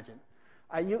to imagine.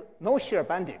 No shear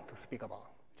bending to speak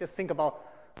about. Just think about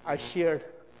I sheared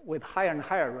with higher and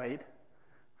higher rate.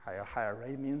 Higher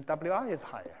rate means WI is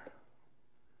higher.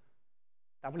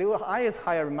 WI is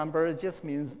higher, remember, it just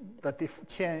means that the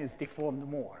chain is deformed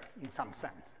more in some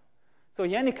sense. So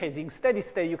in any case, in steady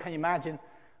state, you can imagine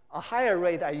a higher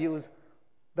rate I use,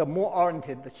 the more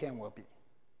oriented the chain will be.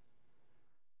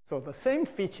 So the same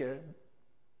feature,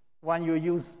 when you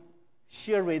use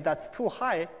shear rate that's too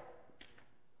high,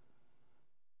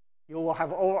 you will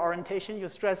have over-orientation, your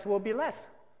stress will be less,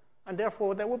 and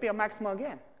therefore there will be a maximum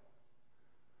again.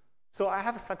 So I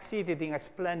have succeeded in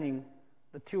explaining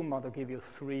the two models give you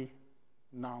three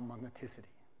non-monoticity.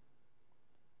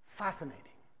 Fascinating.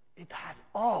 It has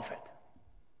all of it.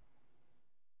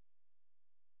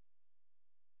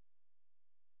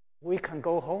 We can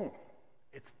go home.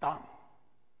 It's done.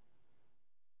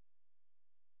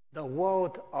 The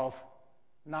world of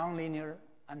nonlinear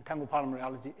and tangle polymer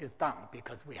rheology is done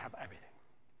because we have everything.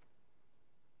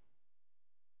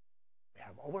 We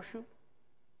have overshoot.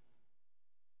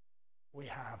 We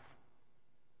have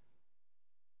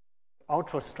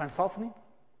ultra-strength softening,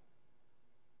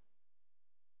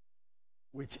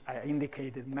 which I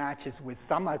indicated matches with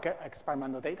some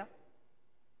experimental data.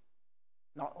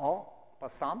 Not all,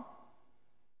 but some.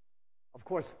 Of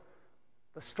course,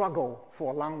 the struggle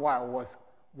for a long while was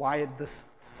why this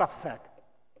subset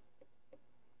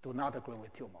do not agree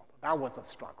with tube model. That was a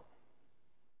struggle.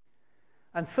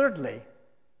 And thirdly,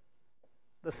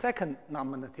 the second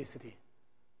non-monoticity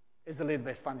is a little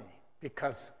bit funny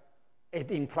because it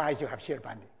implies you have shear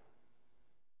bending.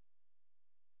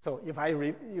 So if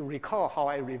you recall how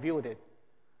I reviewed it,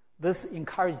 this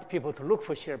encouraged people to look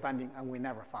for shear bending, and we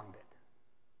never found it.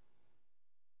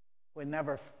 We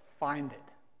never find it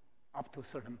up to a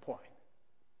certain point.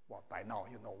 Well, by now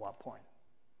you know what point.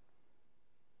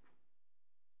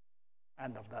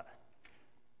 End of the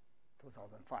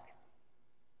 2005.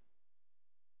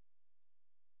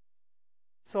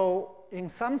 So in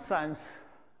some sense,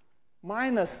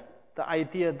 minus the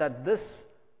idea that this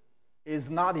is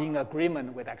not in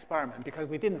agreement with experiment because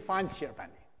we didn't find shear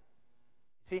bending.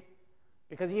 See?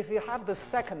 Because if you have the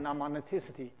second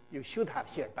non-monoticity, you should have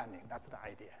shear bending. That's the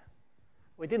idea.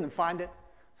 We didn't find it,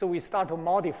 so we start to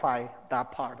modify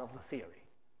that part of the theory.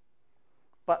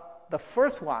 But the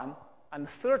first one and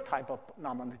the third type of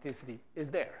non-monoticity is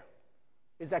there,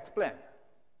 is explained.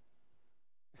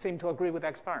 Seem to agree with the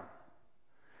experiment.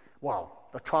 Well,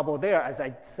 the trouble there, as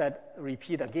I said,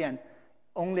 repeat again,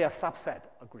 only a subset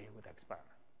agree with the experiment.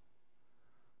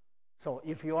 So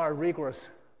if you are rigorous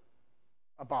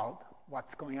about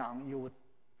what's going on, you would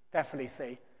definitely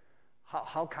say,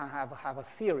 how can I have a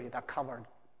theory that covered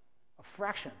a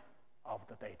fraction of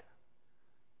the data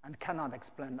and cannot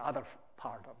explain the other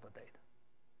part of the data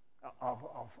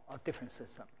of different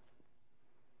systems?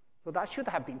 So that should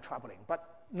have been troubling.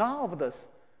 But none of this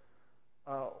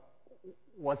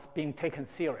was being taken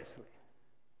seriously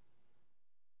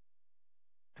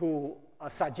to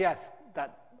suggest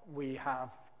that we have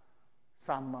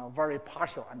some very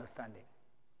partial understanding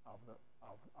of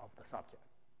the subject.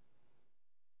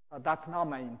 That's not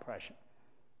my impression.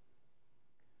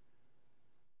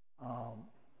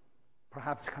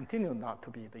 Perhaps continue not to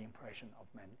be the impression of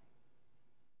many.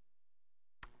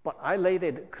 But I laid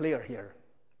it clear here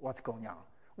what's going on.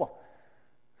 Well,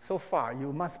 so far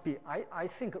you must be, I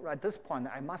think at this point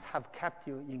I must have kept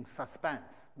you in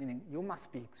suspense, meaning you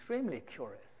must be extremely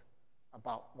curious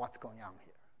about what's going on here.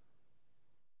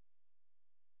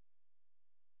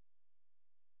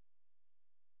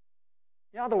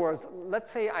 In other words, let's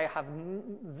say I have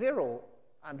zero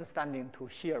understanding to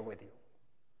share with you.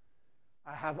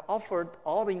 I have offered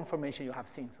all the information you have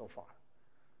seen so far.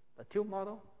 The tube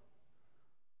model,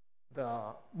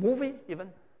 the movie even,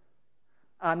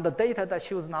 and the data that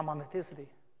shows non-monoticity.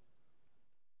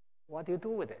 What do you do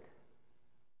with it?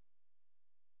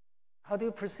 How do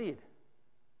you proceed?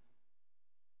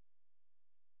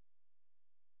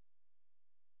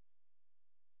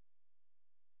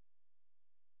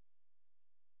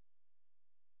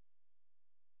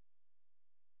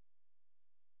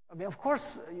 I mean, of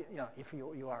course, you know, if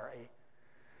you are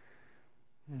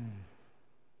a,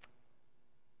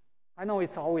 I know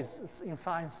it's always, in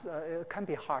science, it can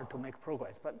be hard to make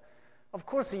progress, but of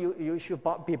course you should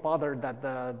be bothered that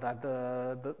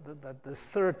the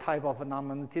third type of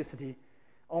non-monoticity,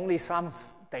 only some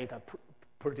data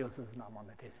produces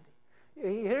non-monoticity.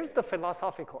 Here's the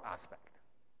philosophical aspect.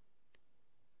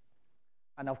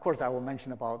 And of course, I will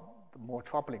mention about the more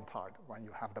troubling part when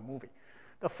you have the movie.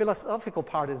 The philosophical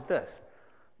part is this.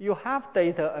 You have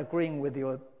data agreeing with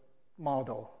your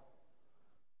model.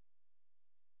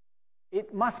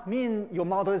 It must mean your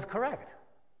model is correct,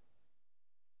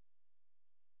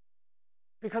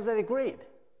 because it agreed.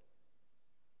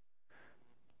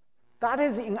 That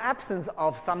is in absence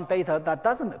of some data that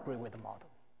doesn't agree with the model.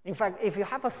 In fact, if you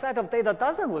have a set of data that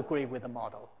doesn't agree with the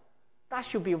model, that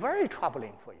should be very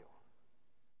troubling for you.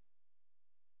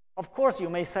 Of course, you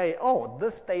may say, oh,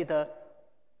 this data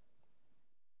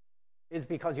is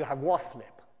because you have wall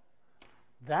slip.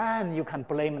 Then you can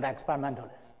blame the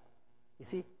experimentalist. You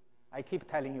see, I keep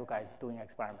telling you guys doing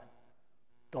experiment,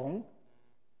 don't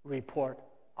report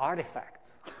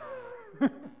artifacts.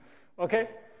 Okay?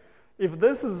 If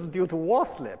this is due to wall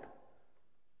slip,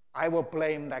 I will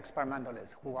blame the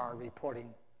experimentalists who are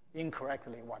reporting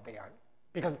incorrectly what they are.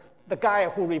 Because the guy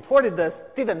who reported this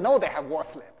didn't know they have wall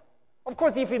slip. Of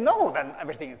course, if you know, then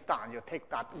everything is done. You take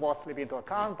that wall slip into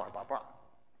account, blah, blah, blah.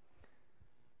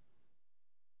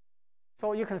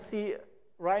 So you can see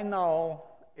right now,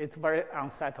 it's very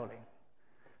unsettling.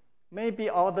 Maybe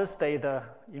all this data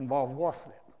involve wall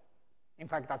slip. In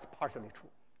fact, that's partially true.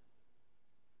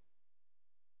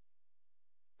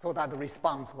 So that the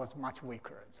response was much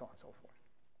weaker and so on and so forth.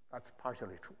 That's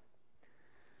partially true.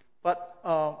 But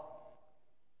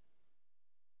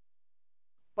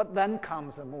then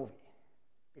comes a movie,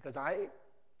 because I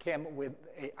came with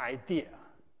an idea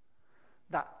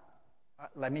that,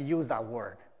 let me use that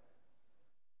word,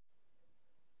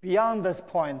 beyond this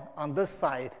point, on this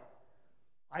side,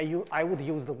 I would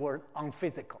use the word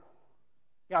unphysical.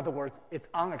 In other words, it's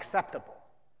unacceptable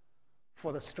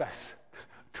for the stress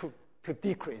to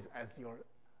decrease as your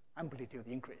amplitude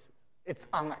increases. It's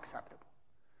unacceptable.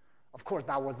 Of course,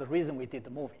 that was the reason we did the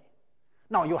movie.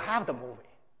 Now you have the movie.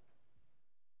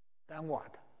 Then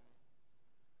what?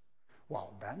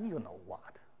 Well, then you know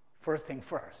what. First thing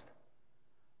first,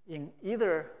 in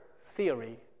either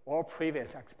theory or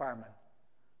previous experiment,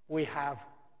 we have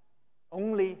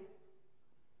only,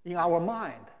 in our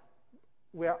mind,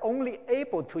 we are only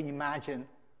able to imagine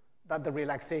that the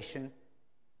relaxation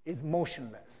is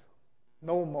motionless,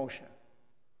 no motion.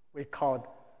 We call it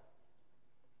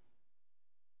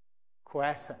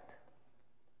quiescent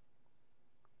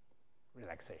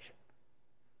relaxation.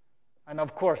 And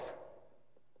of course,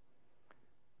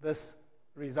 this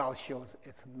result shows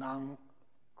it's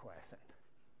non-quiescent.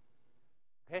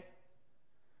 Okay?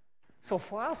 So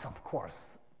for us, of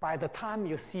course, by the time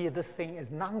you see this thing is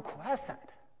non-quiescent,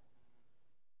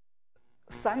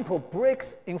 sample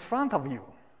breaks in front of you,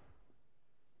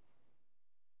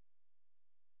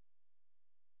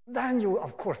 then you,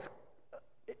 of course,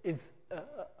 is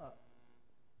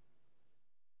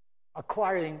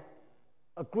acquiring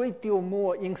a great deal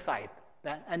more insight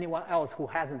than anyone else who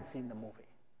hasn't seen the movie,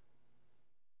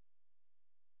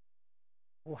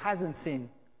 who hasn't seen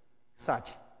such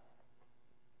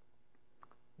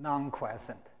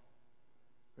non-quiescent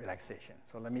relaxation.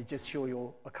 So let me just show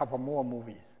you a couple more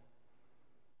movies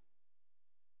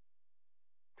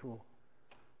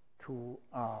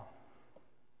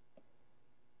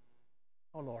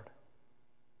oh Lord,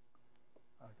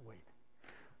 wait,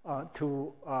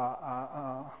 to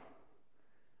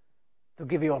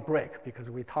give you a break, because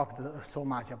we talked so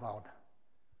much about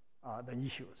the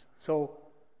issues. So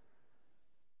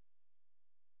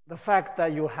the fact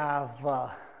that you have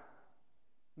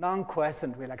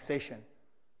non-quiescent relaxation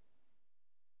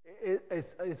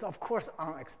is of course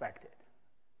unexpected,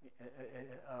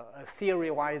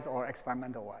 theory-wise or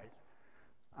experimental-wise.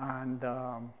 And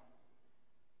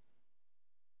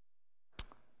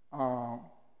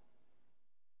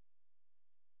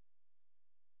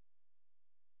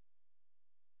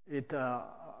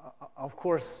of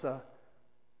course,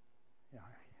 yeah,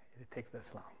 it takes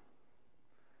this long.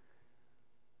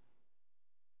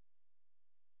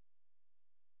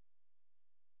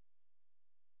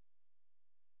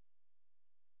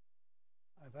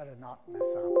 I better not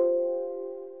mess up.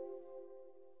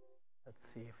 Let's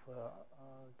see if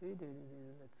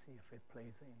let's see if it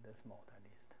plays in this mode at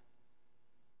least.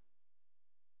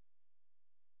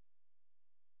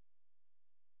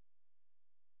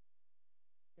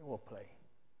 It will play.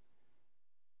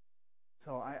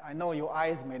 So I know your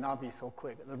eyes may not be so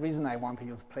quick. The reason I want to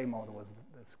use play mode was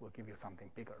this will give you something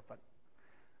bigger, but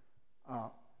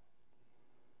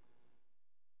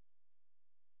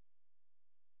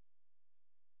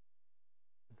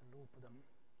loop them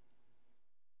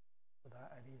so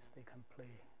that at least they can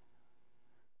play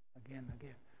again and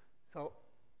again. So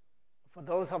for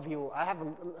those of you, I have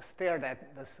stared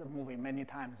at this movie many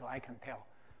times, so I can tell.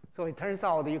 So it turns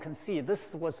out you can see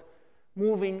this was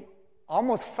moving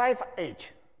almost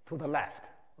 5H to the left,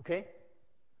 okay?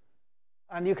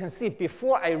 And you can see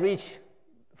before I reach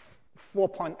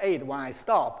 4.8, when I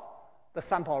stop, the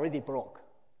sample already broke,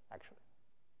 actually.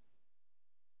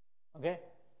 Okay?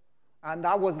 And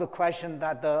that was the question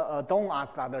that Dong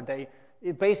asked the other day.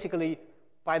 It basically,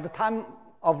 by the time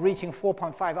of reaching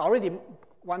 4.5, already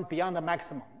went beyond the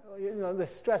maximum. You know, the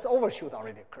stress overshoot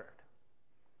already occurred.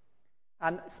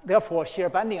 And therefore, shear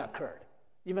bending occurred,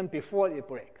 even before it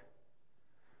break.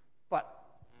 But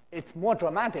it's more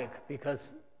dramatic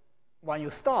because when you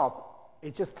stop,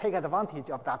 it just take advantage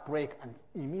of that break and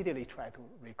immediately try to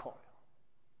recoil.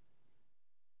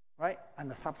 Right?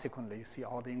 And subsequently, you see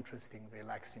all the interesting,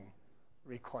 relaxing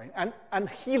recoiling and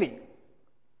healing.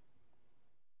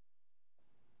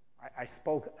 I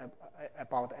spoke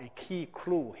about a key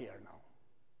clue here now.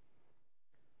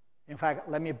 In fact,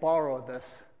 let me borrow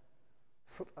this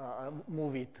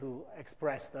movie to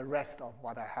express the rest of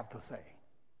what I have to say.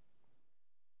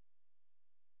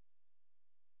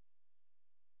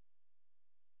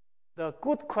 The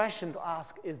good question to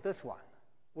ask is this one,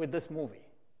 with this movie.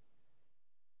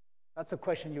 That's a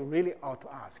question you really ought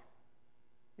to ask.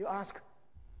 You ask,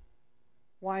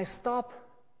 why stop?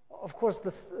 Of course,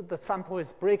 the sample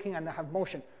is breaking and have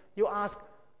motion. You ask,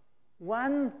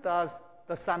 when does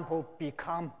the sample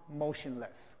become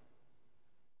motionless?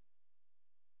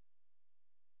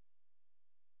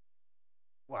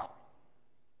 Well,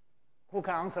 who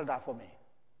can answer that for me?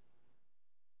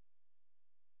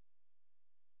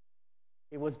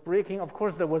 It was breaking. Of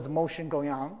course, there was motion going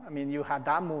on. I mean, you had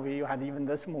that movie. You had even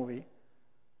this movie.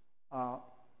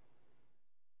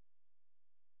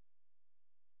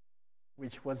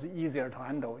 Which was easier to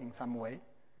handle in some way.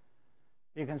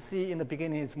 You can see in the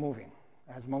beginning it's moving,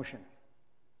 it has motion.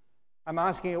 I'm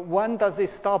asking you, when does it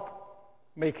stop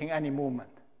making any movement?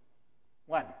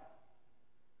 When?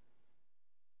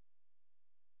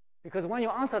 Because when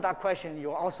you answer that question,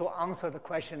 you also answer the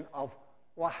question of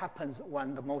what happens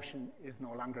when the motion is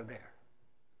no longer there.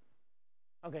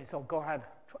 Okay, so go ahead.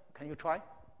 Can you try?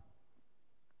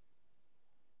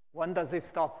 When does it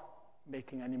stop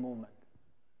making any movement?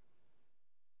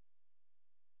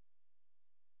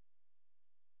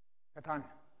 Katan.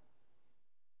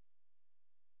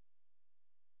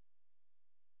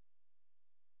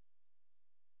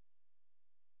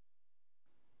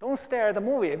 Don't stare at the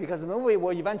movie, because the movie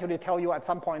will eventually tell you at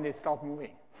some point it stopped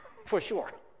moving, for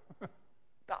sure.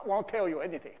 That won't tell you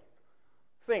anything.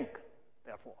 Think,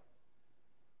 therefore.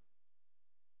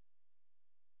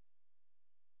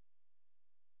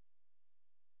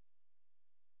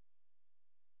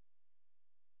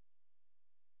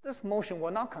 This motion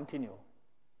will not continue.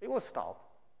 It will stop.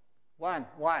 When?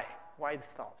 Why? Why it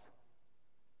stops?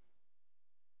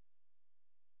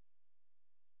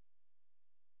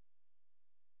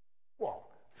 Well,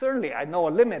 certainly I know a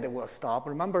limit it will stop.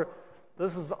 Remember,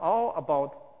 this is all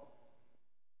about,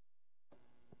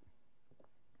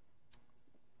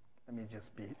 let me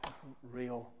just be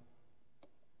real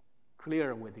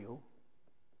clear with you.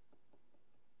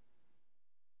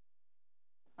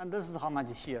 And this is how much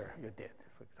shear you did,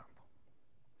 for example.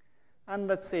 And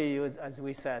let's say, as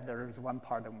we said, there is one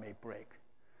part that may break.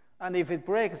 And if it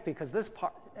breaks, because this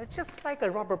part, it's just like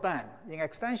a rubber band. In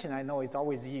extension, I know it's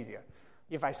always easier.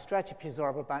 If I stretch a piece of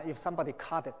rubber band, if somebody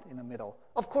cut it in the middle,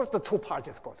 of course the two parts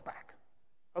just goes back.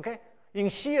 Okay? In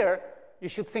shear, you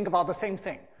should think about the same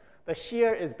thing. The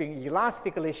shear is being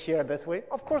elastically sheared this way.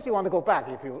 Of course, you want to go back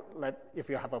if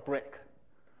you have a break.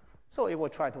 So it will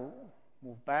try to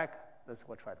move back. This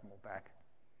will try to move back.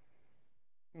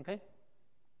 Okay?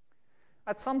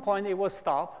 At some point, it will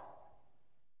stop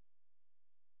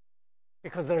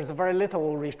because there's very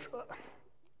little.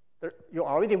 You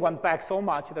already went back so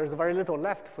much, there's very little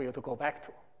left for you to go back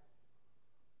to.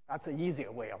 That's an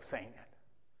easier way of saying it.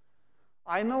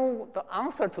 I know the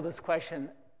answer to this question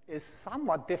is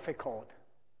somewhat difficult,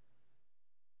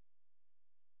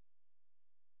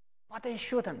 but it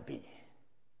shouldn't be.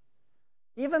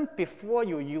 Even before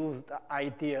you use the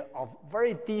idea of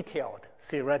very detailed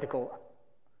theoretical,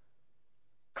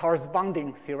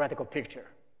 corresponding theoretical picture,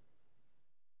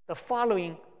 the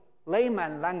following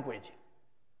layman language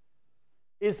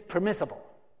is permissible.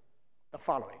 The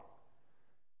following.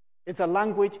 It's a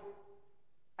language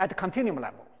at the continuum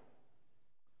level.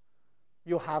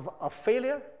 You have a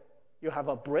failure, you have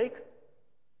a break.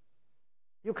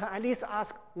 You can at least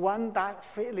ask when that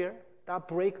failure, that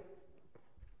break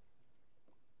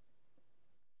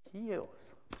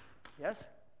heals. Yes?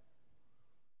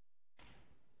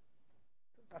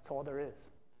 That's all there is.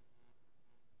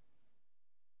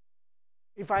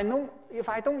 If I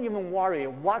don't even worry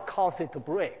what caused it to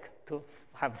break, to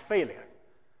have failure,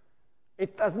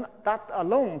 that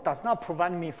alone does not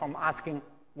prevent me from asking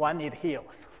when it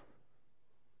heals.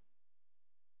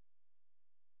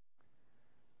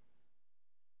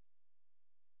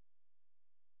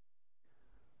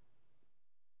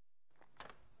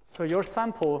 So your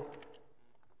sample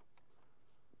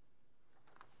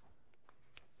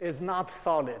is not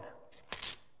solid.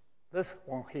 This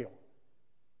won't heal.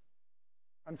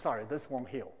 I'm sorry, this won't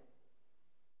heal.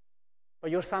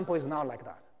 But your sample is not like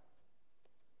that.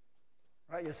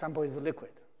 Right? Your sample is liquid.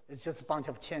 It's just a bunch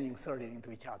of chain inserted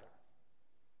into each other.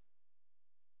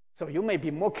 So you may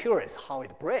be more curious how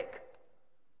it breaks,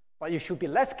 but you should be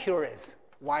less curious.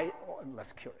 Why? Or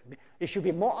less curious. It should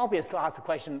be more obvious to ask the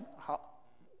question,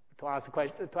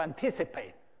 to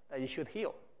anticipate that it should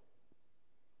heal.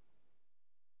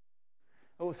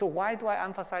 So why do I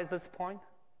emphasize this point?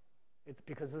 It's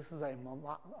because this is a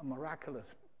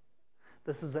miraculous,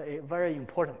 this is a very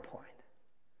important point.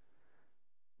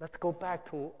 Let's go back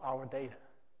to our data.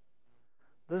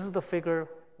 This is the figure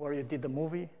where you did the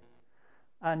movie.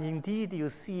 And indeed, you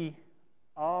see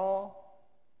all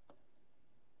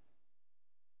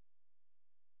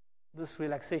this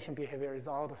relaxation behavior is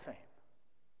all the same.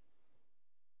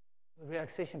 The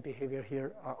relaxation behavior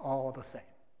here are all the same.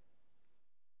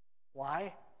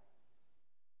 Why?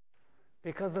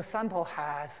 because the sample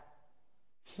has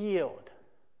healed.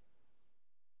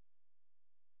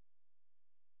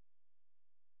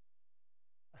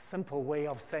 A simple way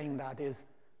of saying that is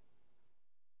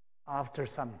after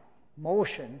some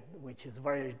motion, which is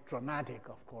very dramatic,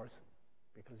 of course,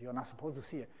 because you're not supposed to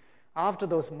see it. After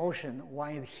those motion,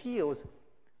 when it heals,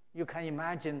 you can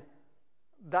imagine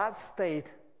that state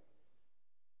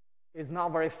is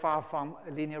not very far from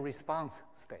a linear response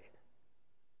state.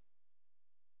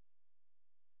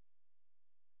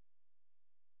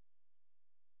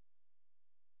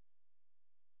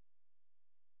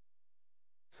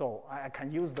 So I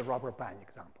can use the rubber band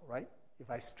example, right?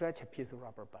 If I stretch a piece of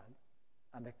rubber band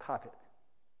and I cut it,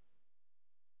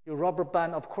 your rubber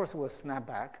band, of course, will snap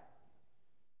back.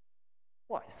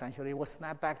 Well, essentially, it will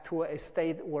snap back to a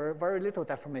state where very little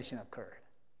deformation occurred,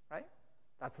 right?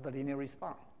 That's the linear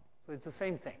response. So it's the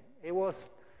same thing.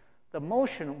 The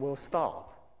motion will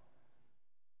stop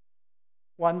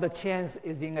when the chain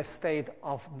is in a state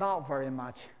of not very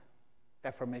much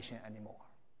deformation anymore.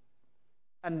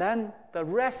 And then the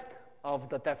rest of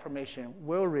the deformation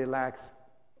will relax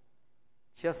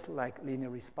just like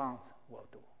linear response will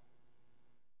do.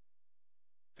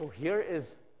 So here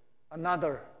is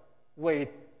another way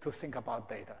to think about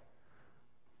data.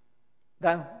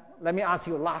 Then let me ask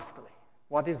you lastly,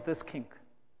 what is this kink?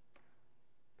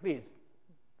 Please,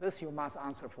 this you must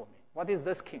answer for me. What is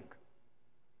this kink?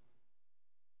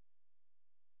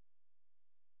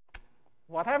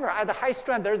 Whatever, at the high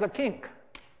strength, there's a kink,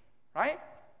 right?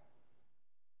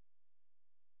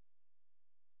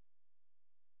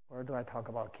 Where do I talk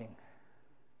about kink?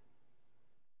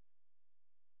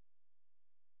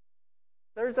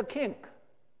 There's a kink.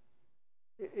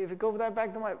 If you go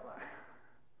back to my,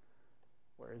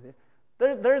 where is it?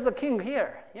 There's a kink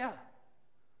here, yeah.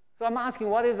 So I'm asking,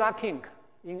 what is that kink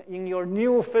in your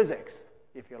new physics,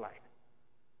 if you like?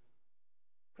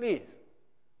 Please.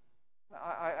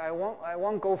 I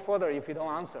won't go further if you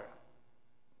don't answer.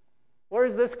 Where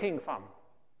is this kink from?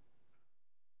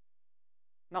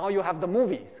 Now you have the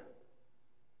movies.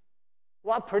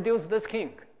 What produced this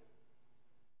kink?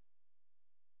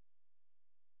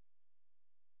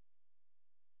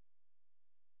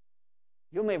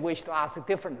 You may wish to ask it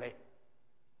differently.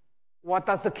 What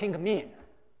does the kink mean?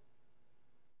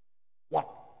 What?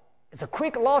 It's a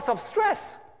quick loss of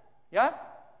stress. Yeah?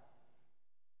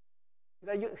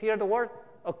 Did you hear the word?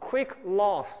 A quick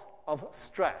loss of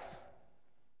stress.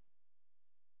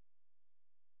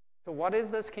 So what is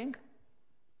this kink?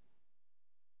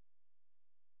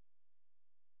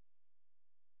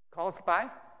 Caused by?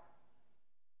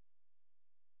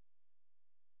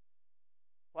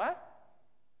 What?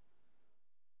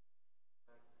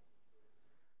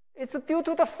 It's due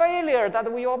to the failure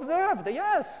that we observed,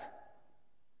 yes.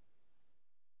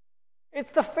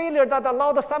 It's the failure that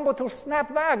allowed the sample to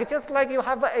snap back. Just like you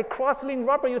have a cross-linked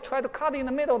rubber, you try to cut in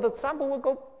the middle, the sample will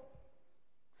go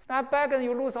snap back and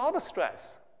you lose all the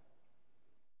stress.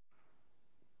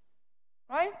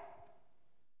 Right?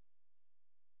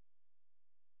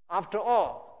 After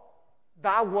all,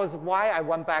 that was why I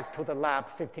went back to the lab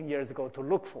 15 years ago to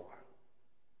look for.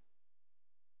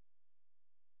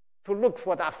 To look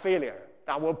for that failure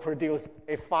that will produce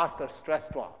a faster stress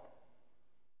drop,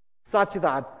 such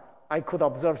that I could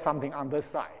observe something on this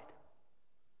side.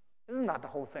 Isn't that the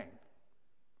whole thing?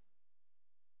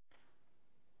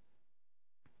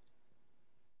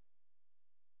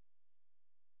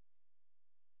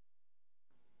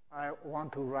 I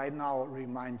want to right now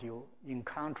remind you, in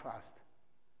contrast,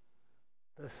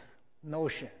 this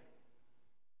notion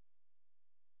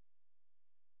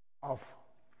of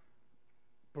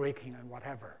breaking and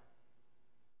whatever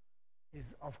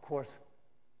is, of course,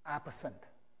 absent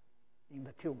in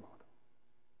the tube model.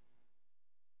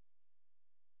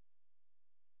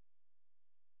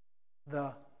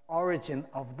 The origin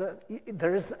of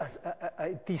there is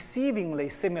a deceivingly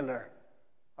similar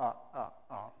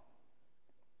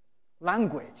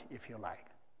language, if you like.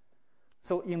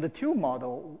 So in the tube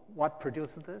model, what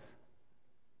produces this?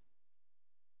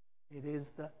 It is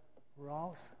the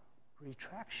Ross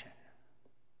retraction.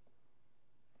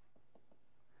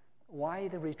 Why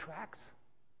it retracts?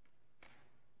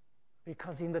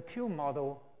 Because in the tube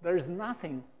model, there is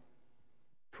nothing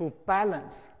to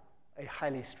balance a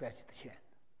highly stretched chain.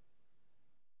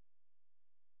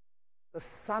 The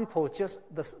sample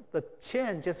the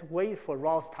chain just wait for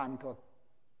Ross time to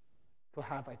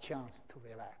have a chance to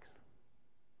relax.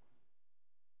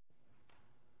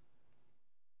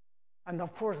 And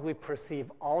of course, we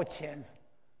perceive all chains,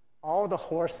 all the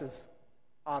horses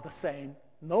are the same.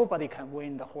 Nobody can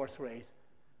win the horse race,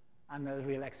 and the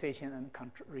relaxation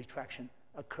and retraction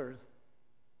occurs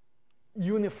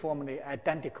uniformly,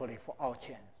 identically for all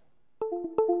chains.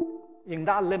 In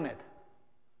that limit,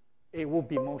 it will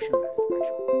be motionless,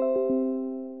 actually.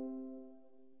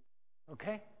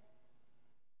 Okay?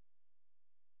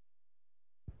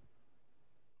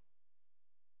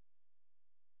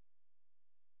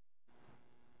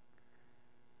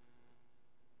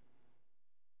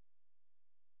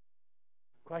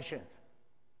 Questions?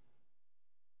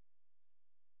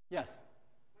 Yes?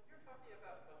 When you're talking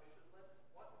about motionless,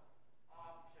 what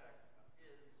object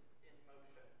is in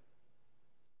motion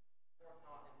or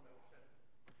not in motion?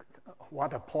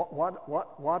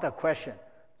 What a question.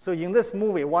 So in this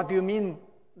movie, what do you mean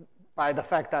by the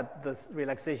fact that this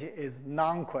relaxation is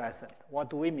non-quiescent? What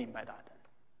do we mean by that?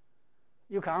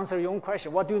 You can answer your own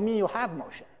question. What do you mean you have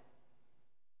motion?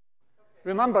 Okay.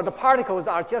 Remember, the particles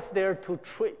are just there to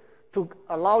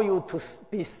allow you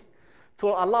to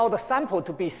allow the sample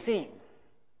to be seen.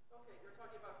 Okay, you're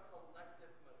talking about collective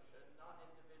motion, not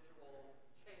individual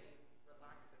chain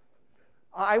relaxing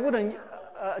motion. I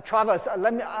wouldn't, Travis.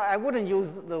 I wouldn't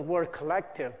use the word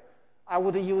collective. I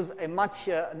would use a much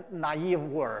naive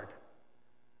word.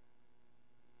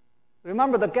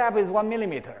 Remember, the gap is 1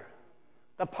 millimeter.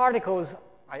 The particles,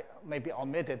 I maybe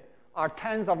omitted, are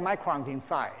tens of microns in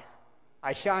size.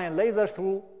 I shine a laser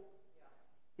through.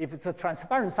 If it's a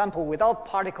transparent sample without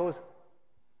particles,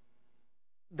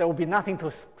 there will be nothing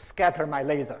to scatter my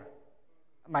laser.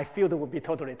 My field would be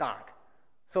totally dark.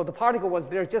 So the particle was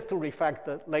there just to reflect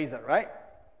the laser, right?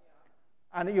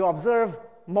 And you observe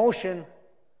motion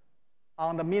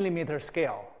on the millimeter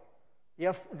scale.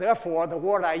 Therefore, the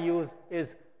word I use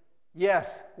is,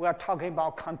 yes, we are talking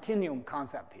about continuum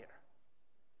concept here.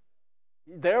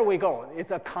 There we go. It's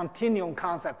a continuum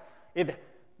concept.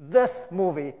 This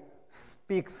movie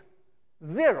speaks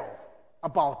zero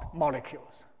about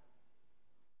molecules.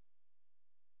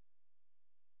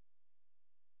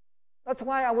 That's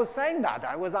why I was saying that.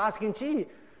 I was asking, gee,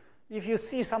 if you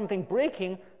see something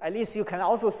breaking, at least you can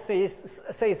also say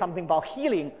something about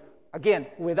healing, again,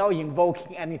 without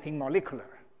invoking anything molecular.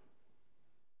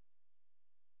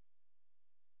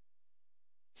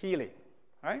 Healing,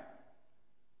 right?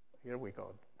 Here we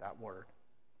go, that word.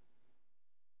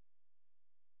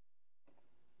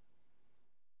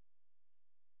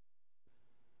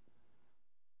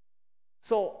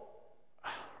 So,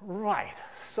 right,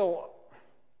 so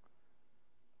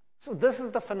this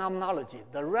is the phenomenology.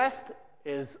 The rest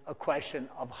is a question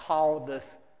of how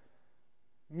this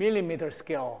millimeter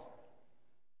scale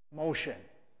motion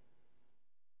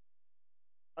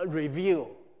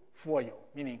reveal for you,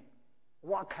 meaning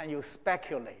what can you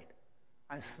speculate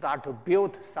and start to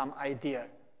build some idea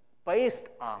based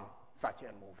on such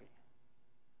a movie.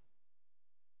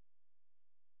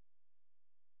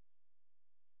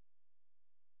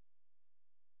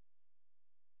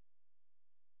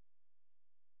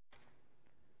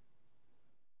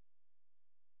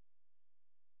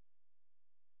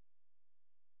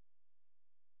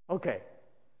 Okay.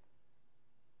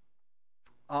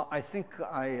 I think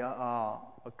I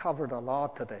covered a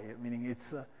lot today. Meaning,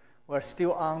 we're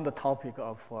still on the topic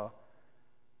of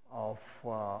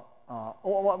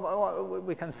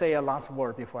we can say a last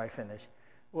word before I finish.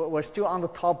 We're still on the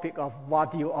topic of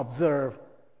what you observe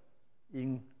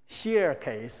in shear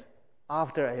case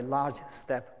after a large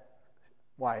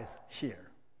stepwise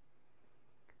shear.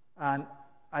 And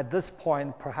at this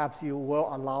point, perhaps you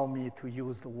will allow me to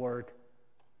use the word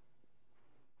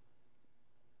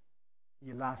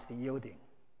elastic yielding,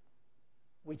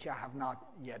 which I have not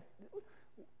yet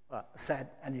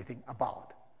said anything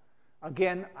about.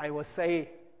 Again, I will say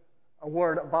a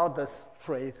word about this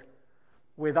phrase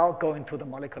without going to the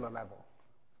molecular level.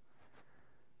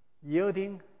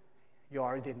 Yielding, you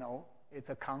already know,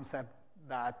 it's a concept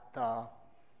that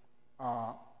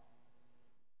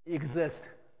exists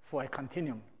for a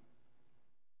continuum.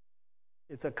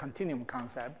 It's a continuum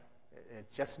concept. It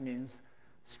just means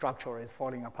structure is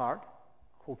falling apart.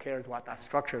 Who cares what that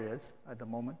structure is at the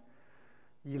moment?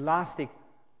 Elastic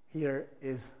here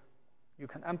is, you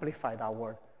can amplify that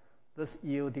word. This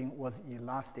yielding was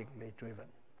elastically driven.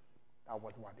 That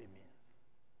was what it means.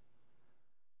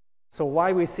 So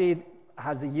why we say it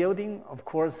has a yielding? Of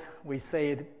course, we say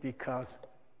it because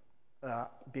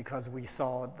we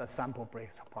saw the sample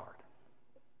breaks apart.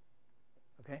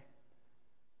 Okay?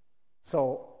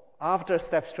 So after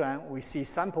step strand, we see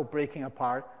sample breaking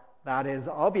apart. That is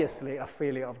obviously a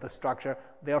failure of the structure.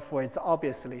 Therefore, it's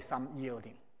obviously some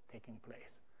yielding taking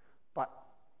place. But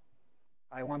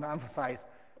I want to emphasize,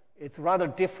 it's rather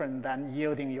different than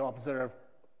yielding you observe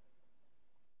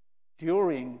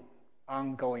during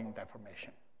ongoing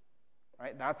deformation.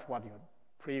 Right? That's what you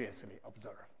previously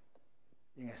observed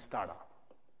in a startup.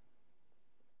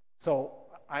 So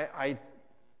I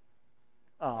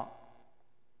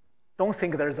don't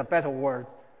think there is a better word.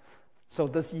 So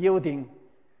this yielding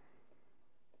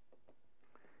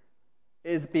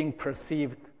is being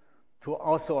perceived to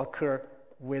also occur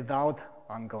without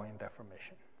ongoing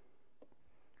deformation.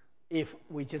 If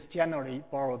we just generally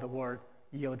borrow the word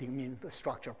yielding, means the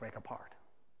structure break apart.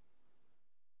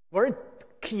 Very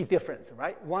key difference,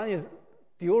 right? One is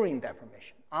during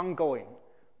deformation, ongoing.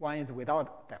 One is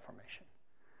without deformation.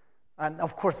 And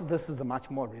of course, this is a much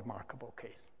more remarkable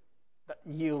case. The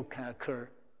yield can occur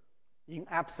in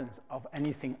absence of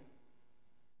anything.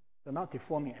 They're not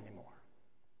deforming anymore.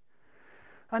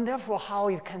 And therefore, how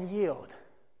it can yield?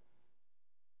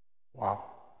 Well,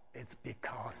 it's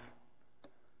because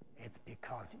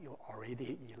you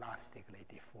already elastically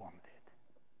deformed it.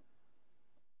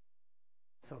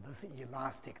 So this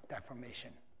elastic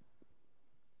deformation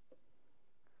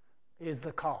is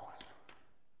the cause.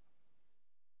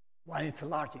 When it's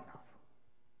large enough,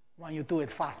 when you do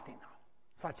it fast enough,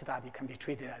 such that it can be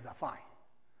treated as a fine.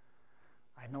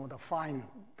 I know the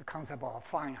concept of a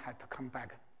fine had to come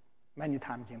back many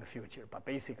times in the future, but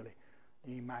basically,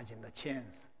 you imagine the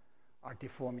chains are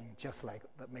deforming just like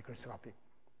the microscopic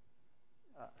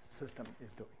system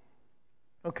is doing.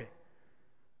 Okay.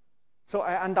 So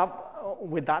I end up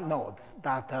with that note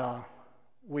that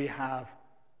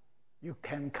you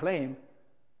can claim,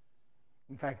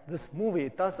 in fact, this movie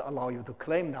does allow you to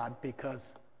claim that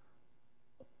because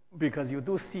you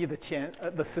do see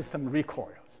the system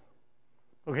recoils.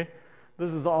 Okay?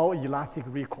 This is all elastic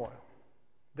recoil.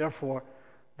 Therefore,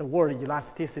 the word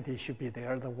elasticity should be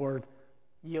there, the word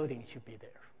yielding should be there.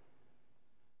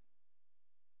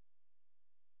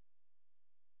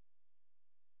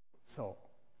 So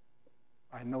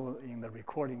I know in the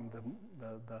recording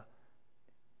the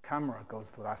camera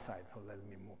goes to that side, so let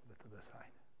me move it to the side.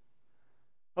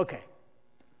 Okay.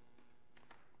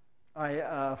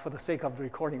 For the sake of the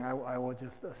recording, I will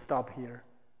just stop here,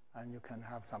 and you can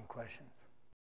have some questions.